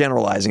 I'm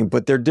generalizing,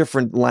 but they're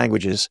different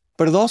languages.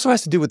 But it also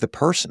has to do with the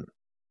person.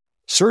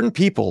 Certain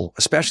people,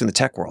 especially in the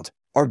tech world,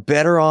 are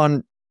better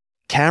on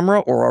camera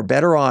or are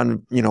better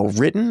on,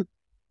 written.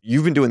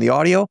 You've been doing the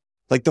audio.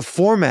 Like the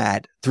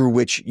format through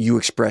which you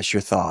express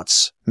your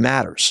thoughts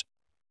matters.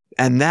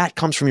 And that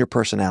comes from your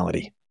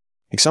personality.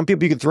 Like some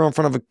people you can throw in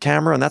front of a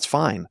camera and that's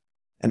fine.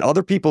 And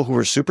other people who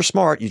are super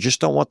smart, you just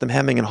don't want them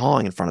hemming and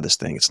hawing in front of this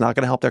thing. It's not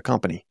going to help their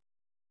company.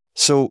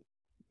 So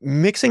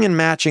mixing and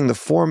matching the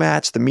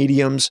formats, the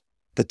mediums,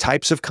 the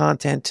types of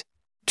content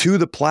to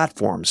the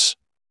platforms.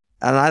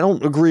 And I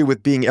don't agree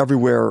with being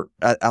everywhere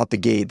out the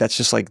gate. That's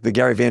just like the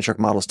Gary Vaynerchuk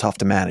model is tough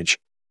to manage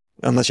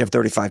unless you have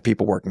 35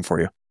 people working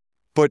for you.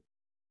 But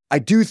I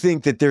do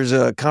think that there's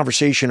a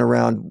conversation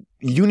around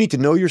you need to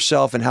know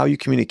yourself and how you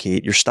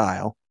communicate, your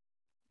style.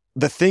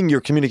 The thing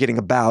you're communicating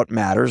about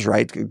matters,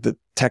 right? The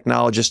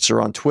technologists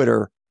are on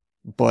Twitter,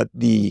 but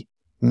the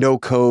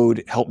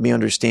no-code, help me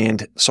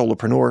understand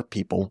solopreneur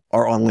people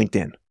are on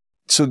LinkedIn.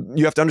 So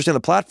you have to understand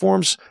the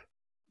platforms,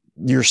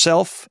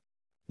 yourself,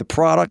 the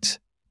product,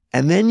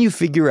 and then you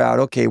figure out,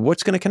 okay,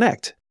 what's going to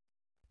connect?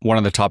 One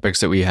of the topics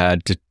that we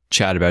had to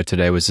chat about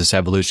today was this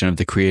evolution of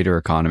the creator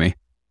economy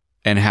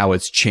and how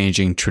it's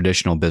changing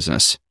traditional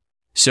business.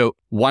 So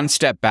one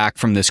step back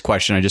from this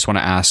question, I just want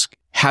to ask,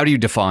 how do you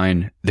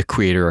define the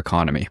creator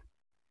economy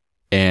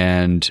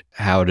and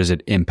how does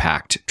it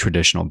impact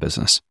traditional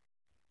business?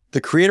 The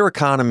creator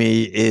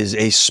economy is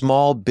a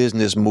small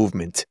business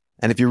movement.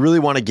 And if you really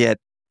want to get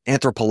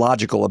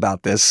anthropological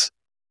about this,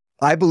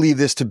 I believe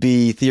this to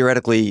be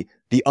theoretically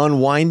the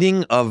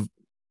unwinding of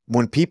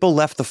when people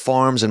left the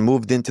farms and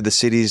moved into the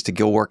cities to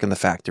go work in the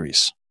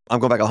factories.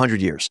 I'm going back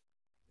 100 years.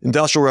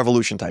 Industrial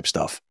Revolution type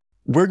stuff.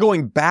 We're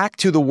going back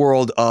to the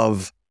world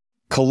of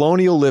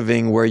colonial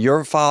living where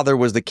your father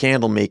was the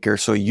candle maker,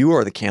 so you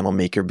are the candle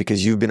maker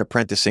because you've been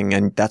apprenticing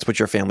and that's what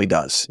your family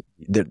does.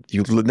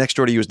 Next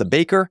door to you is the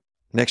baker,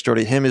 next door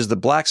to him is the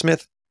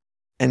blacksmith.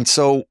 And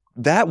so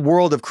that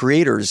world of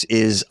creators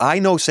is, I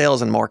know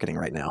sales and marketing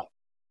right now.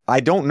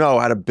 I don't know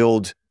how to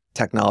build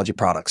technology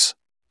products.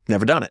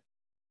 Never done it.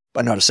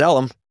 I know how to sell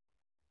them.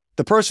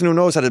 The person who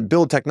knows how to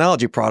build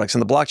technology products in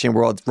the blockchain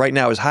world right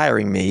now is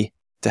hiring me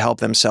to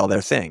help them sell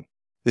their thing.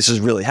 This is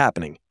really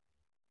happening.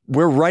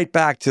 We're right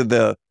back to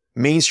the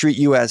Main Street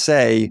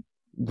USA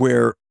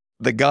where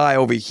the guy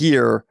over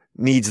here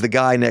needs the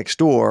guy next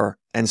door.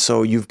 And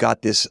so you've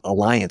got this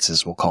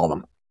alliances, we'll call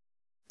them.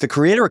 The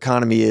creator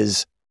economy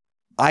is,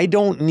 I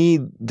don't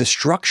need the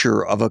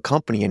structure of a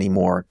company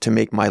anymore to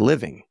make my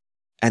living.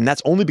 And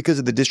that's only because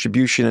of the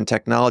distribution and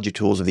technology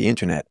tools of the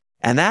internet.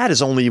 And that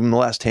is only in the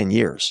last 10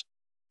 years,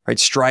 right?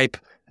 Stripe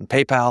and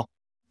PayPal,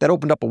 that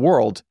opened up a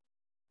world.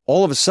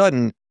 All of a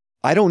sudden,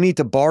 I don't need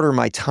to barter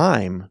my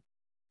time.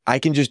 I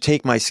can just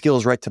take my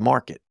skills right to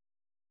market.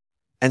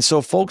 And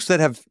so folks that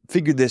have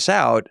figured this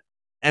out,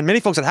 and many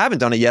folks that haven't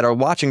done it yet are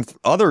watching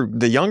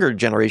the younger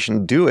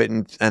generation do it.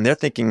 And they're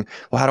thinking,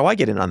 well, how do I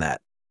get in on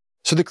that?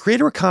 So the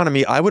creator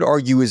economy, I would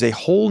argue, is a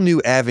whole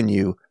new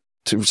avenue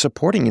to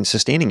supporting and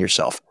sustaining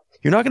yourself.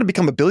 You're not going to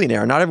become a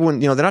billionaire. Not everyone,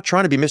 they're not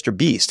trying to be Mr.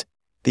 Beast.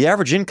 The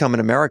average income in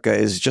America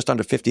is just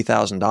under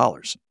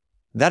 $50,000.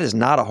 That is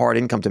not a hard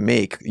income to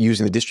make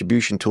using the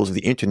distribution tools of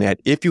the internet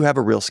if you have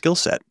a real skill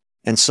set.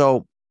 And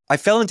so I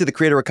fell into the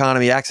creator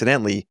economy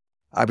accidentally.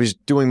 I was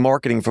doing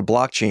marketing for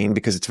blockchain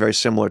because it's very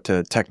similar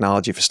to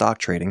technology for stock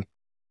trading.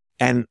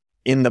 And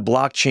in the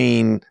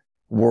blockchain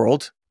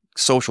world,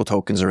 social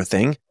tokens are a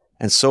thing.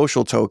 And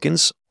social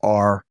tokens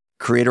are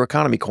creator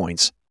economy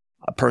coins.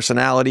 A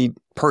personality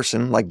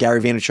person like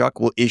Gary Vaynerchuk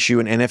will issue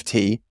an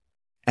NFT,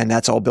 and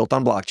that's all built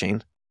on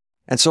blockchain.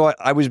 And so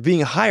I was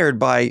being hired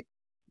by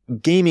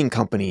gaming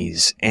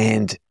companies,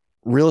 and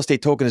real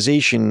estate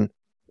tokenization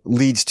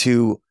leads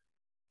to,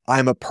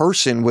 I'm a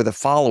person with a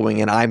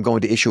following and I'm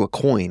going to issue a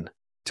coin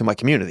to my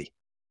community.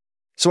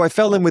 So I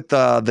fell in with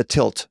the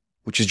Tilt,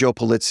 which is Joe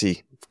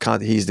Pulizzi.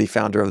 He's the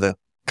founder of the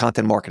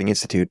Content Marketing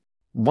Institute.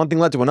 One thing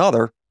led to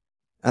another,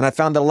 and I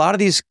found that a lot of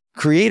these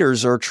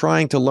creators are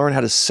trying to learn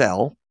how to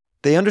sell.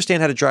 They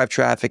understand how to drive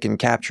traffic and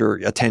capture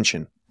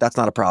attention. That's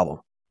not a problem.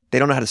 They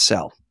don't know how to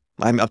sell.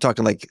 I'm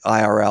talking like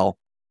IRL,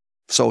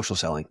 social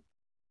selling.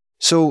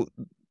 So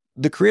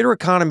the creator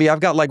economy, I've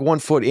got like one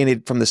foot in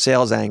it from the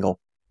sales angle.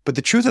 But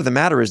the truth of the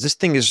matter is this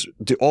thing is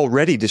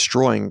already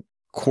destroying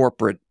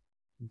corporate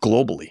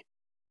globally.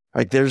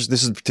 Right?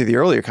 This is to the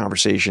earlier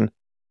conversation.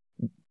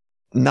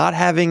 Not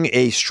having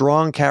a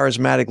strong,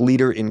 charismatic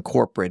leader in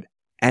corporate,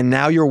 and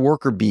now your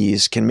worker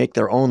bees can make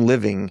their own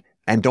living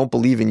and don't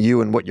believe in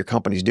you and what your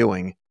company's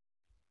doing.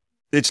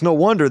 It's no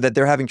wonder that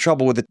they're having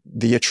trouble with it.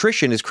 The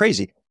attrition is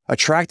crazy.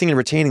 Attracting and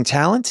retaining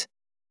talent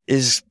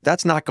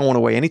that's not going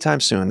away anytime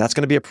soon. That's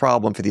going to be a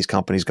problem for these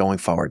companies going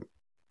forward.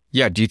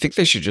 Yeah. Do you think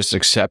they should just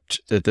accept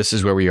that this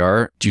is where we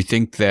are? Do you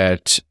think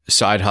that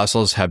side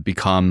hustles have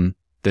become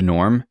the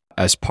norm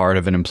as part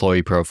of an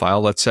employee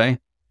profile, let's say?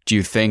 Do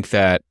you think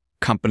that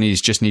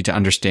companies just need to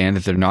understand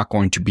that they're not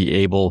going to be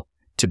able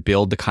to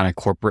build the kind of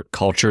corporate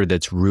culture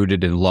that's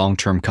rooted in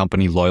long-term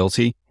company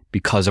loyalty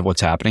because of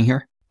what's happening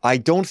here? I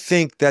don't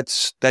think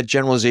that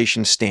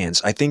generalization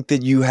stands. I think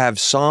that you have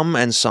some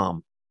and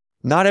some.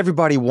 Not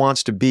everybody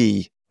wants to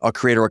be a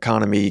creator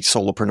economy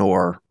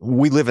solopreneur.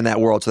 We live in that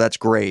world, so that's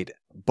great.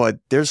 But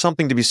there's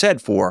something to be said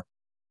for,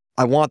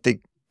 I want the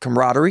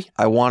camaraderie.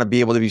 I want to be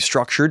able to be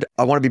structured.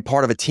 I want to be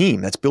part of a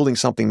team that's building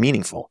something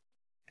meaningful.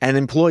 And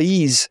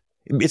employees,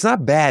 it's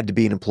not bad to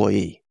be an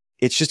employee.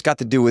 It's just got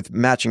to do with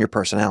matching your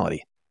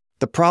personality.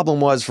 The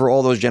problem was for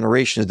all those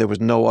generations, there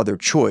was no other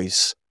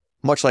choice.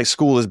 Much like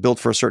school is built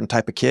for a certain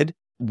type of kid,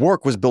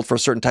 work was built for a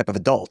certain type of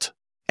adult.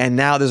 And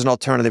now there's an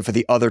alternative for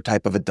the other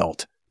type of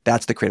adult.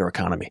 That's the creator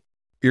economy.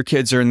 Your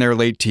kids are in their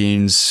late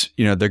teens.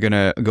 They're going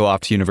to go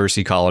off to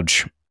university,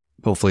 college,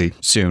 hopefully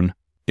soon,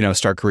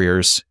 start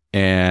careers.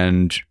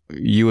 And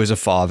you as a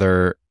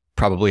father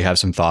probably have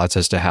some thoughts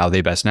as to how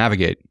they best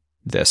navigate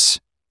this.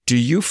 Do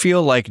you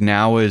feel like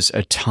now is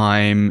a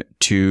time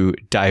to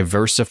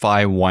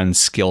diversify one's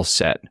skill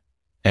set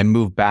and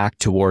move back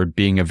toward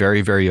being a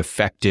very, very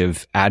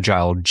effective,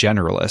 agile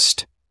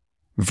generalist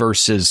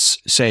versus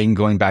saying,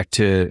 going back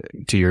to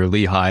your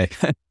Lehigh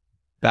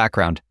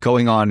background,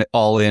 going on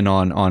all in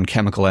on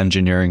chemical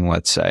engineering,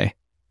 let's say,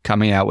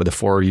 coming out with a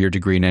 4-year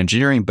degree in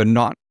engineering, but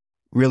not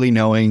really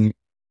knowing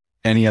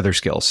any other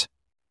skills?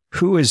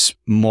 Who is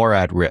more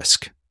at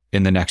risk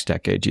in the next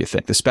decade, do you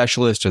think, the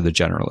specialist or the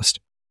generalist?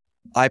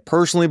 I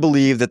personally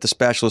believe that the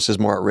specialist is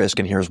more at risk,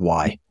 and here's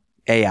why.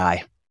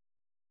 AI.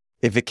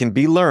 If it can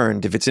be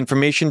learned, if it's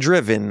information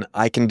driven,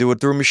 I can do it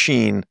through a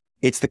machine.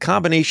 It's the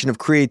combination of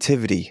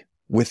creativity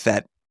with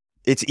that.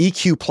 It's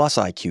EQ plus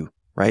IQ,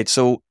 right?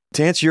 So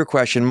to answer your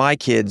question, my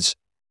kids,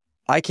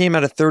 I came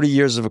out of 30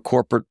 years of a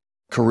corporate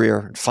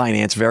career,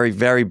 finance, very,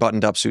 very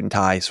buttoned up suit and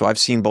tie. So I've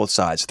seen both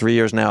sides, 3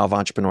 years now of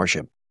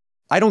entrepreneurship.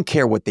 I don't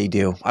care what they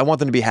do. I want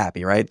them to be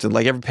happy, right? So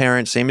like every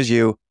parent, same as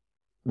you.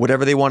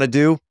 Whatever they want to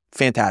do,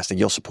 fantastic,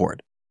 you'll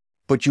support.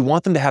 But you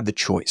want them to have the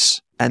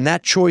choice. And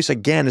that choice,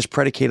 again, is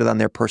predicated on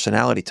their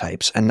personality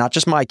types. And not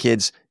just my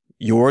kids,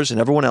 yours and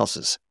everyone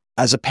else's.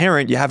 As a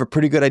parent, you have a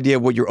pretty good idea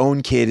of what your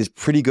own kid is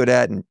pretty good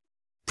at and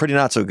pretty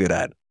not so good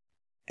at.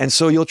 And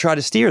so you'll try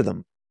to steer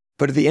them.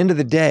 But at the end of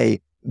the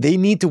day, they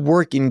need to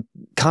work in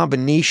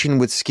combination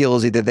with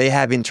skills either they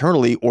have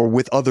internally or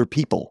with other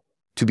people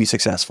to be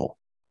successful.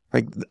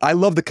 Right? I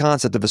love the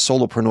concept of a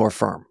solopreneur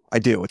firm. I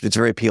do. It's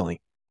very appealing.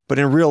 But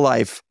in real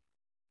life,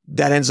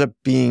 that ends up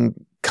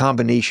being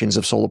combinations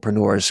of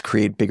solopreneurs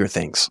create bigger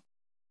things.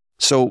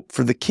 So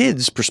for the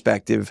kids'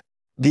 perspective,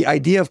 the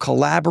idea of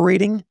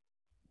collaborating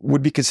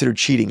would be considered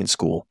cheating in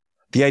school.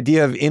 The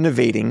idea of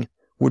innovating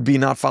would be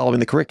not following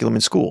the curriculum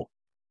in school.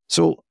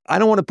 So I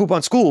don't want to poop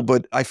on school,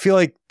 but I feel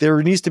like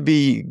there needs to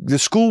be, the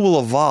school will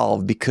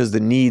evolve because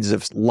the needs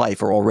of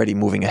life are already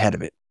moving ahead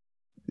of it.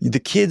 The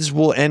kids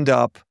will end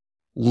up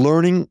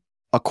learning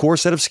a core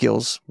set of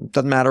skills.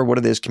 Doesn't matter what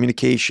it is,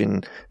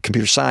 communication,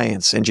 computer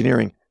science,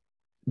 engineering.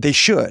 They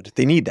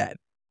need that.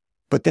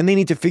 But then they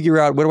need to figure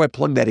out, where do I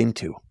plug that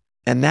into?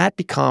 And that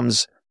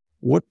becomes,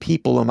 what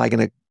people am I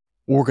going to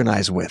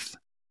organize with?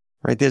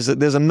 Right? There's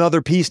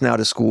another piece now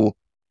to school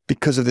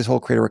because of this whole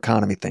creator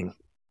economy thing.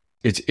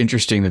 It's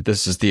interesting that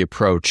this is the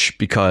approach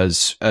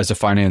because as a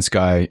finance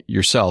guy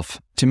yourself,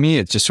 to me,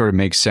 it just sort of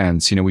makes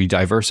sense. We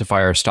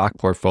diversify our stock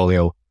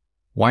portfolio.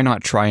 Why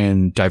not try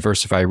and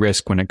diversify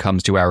risk when it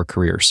comes to our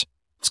careers?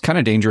 It's kind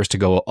of dangerous to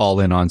go all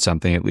in on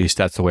something. At least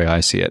that's the way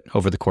I see it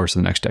over the course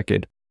of the next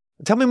decade.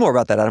 Tell me more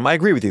about that, Adam. I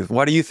agree with you.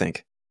 Why do you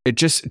think? It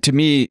just, to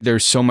me,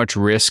 there's so much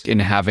risk in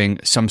having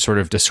some sort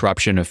of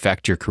disruption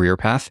affect your career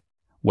path,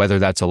 whether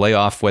that's a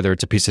layoff, whether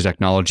it's a piece of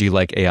technology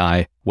like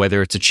AI,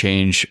 whether it's a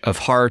change of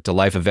heart, a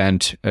life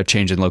event, a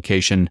change in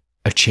location,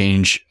 a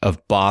change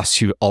of boss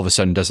who all of a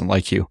sudden doesn't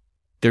like you.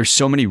 There's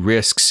so many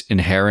risks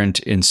inherent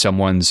in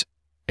someone's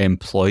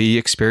employee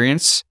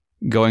experience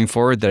going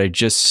forward that I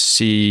just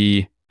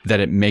see that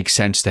it makes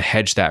sense to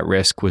hedge that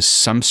risk with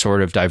some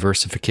sort of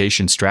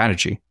diversification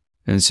strategy.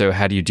 And so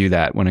how do you do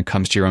that when it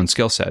comes to your own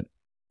skill set?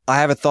 I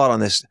have a thought on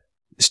this.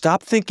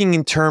 Stop thinking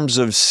in terms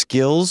of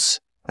skills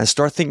and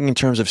start thinking in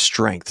terms of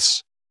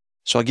strengths.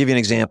 So I'll give you an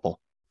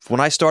example. When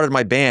I started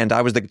my band,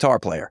 I was the guitar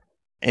player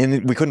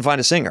and we couldn't find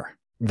a singer.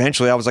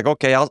 Eventually I was like,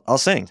 okay, I'll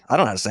sing. I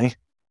don't know how to sing.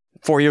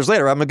 4 years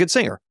later, I'm a good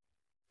singer.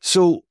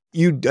 So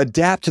you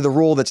adapt to the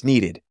role that's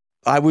needed.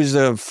 I was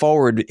a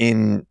forward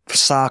in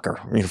soccer,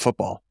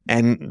 football,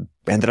 and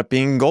ended up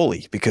being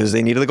goalie because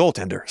they needed a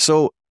goaltender.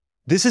 So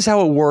this is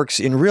how it works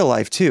in real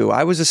life too.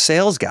 I was a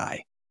sales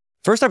guy.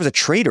 First, I was a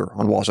trader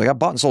on Wall Street. I got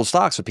bought and sold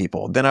stocks with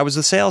people. Then I was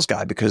the sales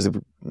guy because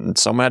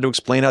someone had to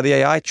explain how the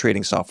AI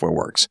trading software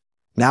works.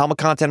 Now I'm a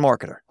content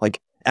marketer. Like,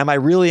 am I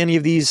really any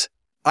of these?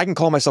 I can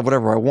call myself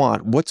whatever I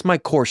want. What's my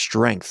core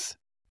strength?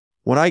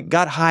 When I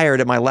got hired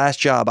at my last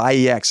job,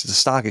 IEX, the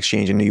stock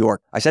exchange in New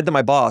York, I said to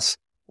my boss,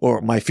 or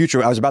my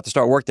future, I was about to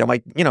start work there. I'm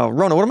like,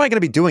 Rona, what am I going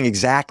to be doing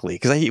exactly?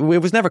 Because it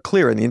was never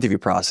clear in the interview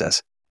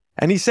process.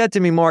 And he said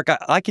to me, Mark,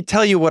 I could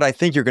tell you what I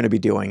think you're going to be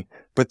doing,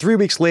 but 3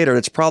 weeks later,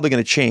 it's probably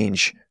going to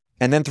change.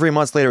 And then 3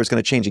 months later, it's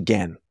going to change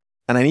again.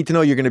 And I need to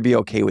know you're going to be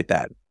okay with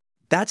that.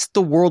 That's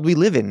the world we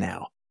live in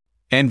now.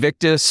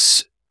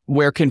 Invictus,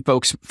 where can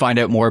folks find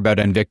out more about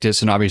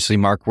Invictus? And obviously,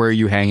 Mark, where are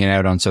you hanging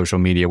out on social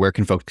media? Where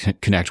can folks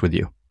connect with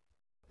you?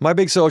 My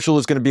big social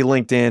is going to be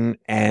LinkedIn,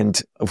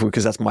 and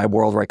because that's my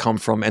world where I come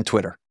from, and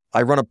Twitter.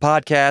 I run a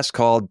podcast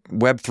called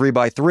Web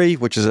 3x3,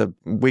 which is a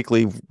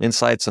weekly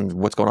insights on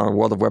what's going on in the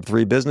world of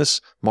Web3 business,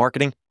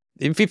 marketing.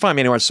 If you find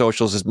me anywhere on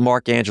socials, it's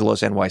Mark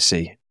Angelos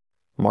NYC.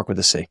 Mark with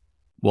a C.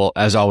 Well,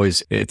 as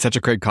always, it's such a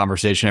great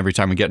conversation every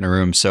time we get in a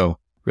room. So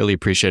really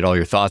appreciate all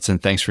your thoughts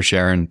and thanks for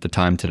sharing the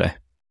time today.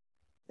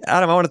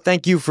 Adam, I want to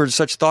thank you for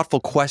such thoughtful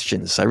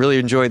questions. I really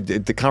enjoyed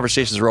the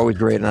conversations are always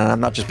great. And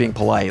I'm not just being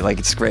polite. Like,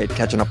 it's great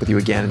catching up with you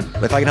again.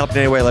 If I can help in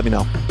any way, let me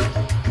know.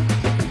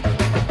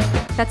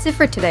 That's it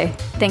for today.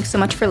 Thanks so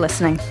much for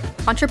listening.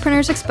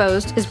 Entrepreneurs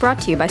Exposed is brought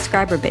to you by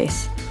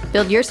Scriberbase.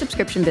 Build your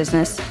subscription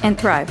business and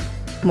thrive.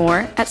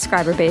 More at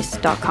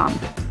scriberbase.com.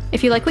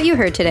 If you like what you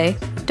heard today,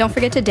 don't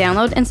forget to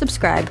download and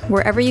subscribe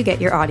wherever you get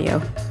your audio.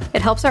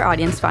 It helps our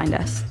audience find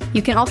us.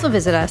 You can also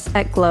visit us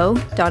at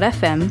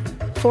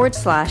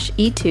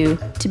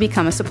glow.fm/E2 to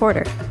become a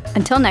supporter.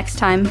 Until next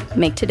time,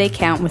 make today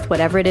count with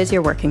whatever it is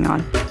you're working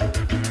on.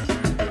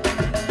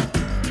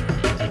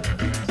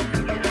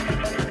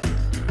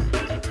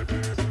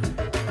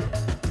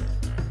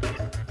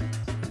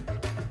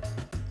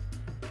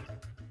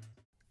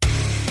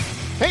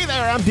 Hey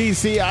there, I'm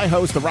DC. I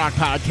host the rock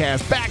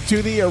podcast, Back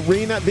to the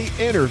Arena, The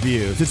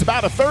Interviews. It's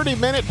about a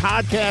 30-minute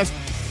podcast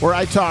where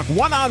I talk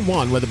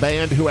one-on-one with a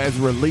band who has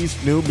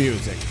released new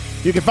music.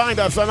 You can find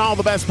us on all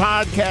the best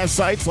podcast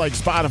sites like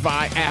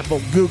Spotify,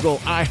 Apple, Google,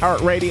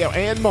 iHeartRadio,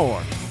 and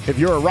more. If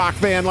you're a rock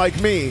fan like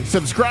me,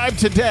 subscribe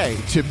today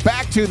to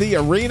Back to the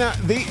Arena,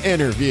 The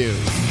Interviews.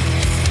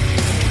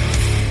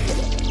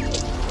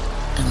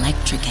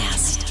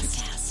 Electricast.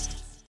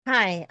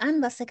 Hi,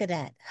 I'm Leslie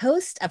Cadet,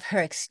 host of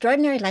Her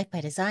Extraordinary Life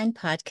by Design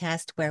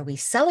podcast, where we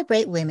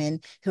celebrate women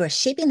who are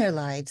shaping their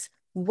lives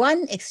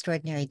one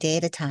extraordinary day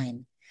at a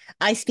time.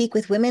 I speak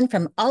with women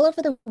from all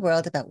over the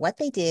world about what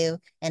they do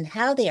and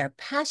how they are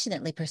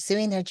passionately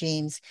pursuing their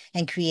dreams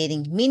and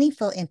creating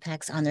meaningful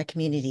impacts on their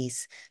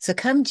communities. So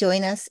come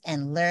join us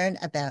and learn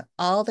about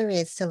all there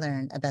is to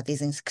learn about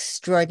these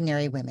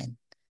extraordinary women.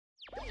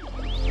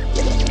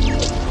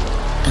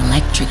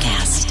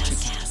 Electricast.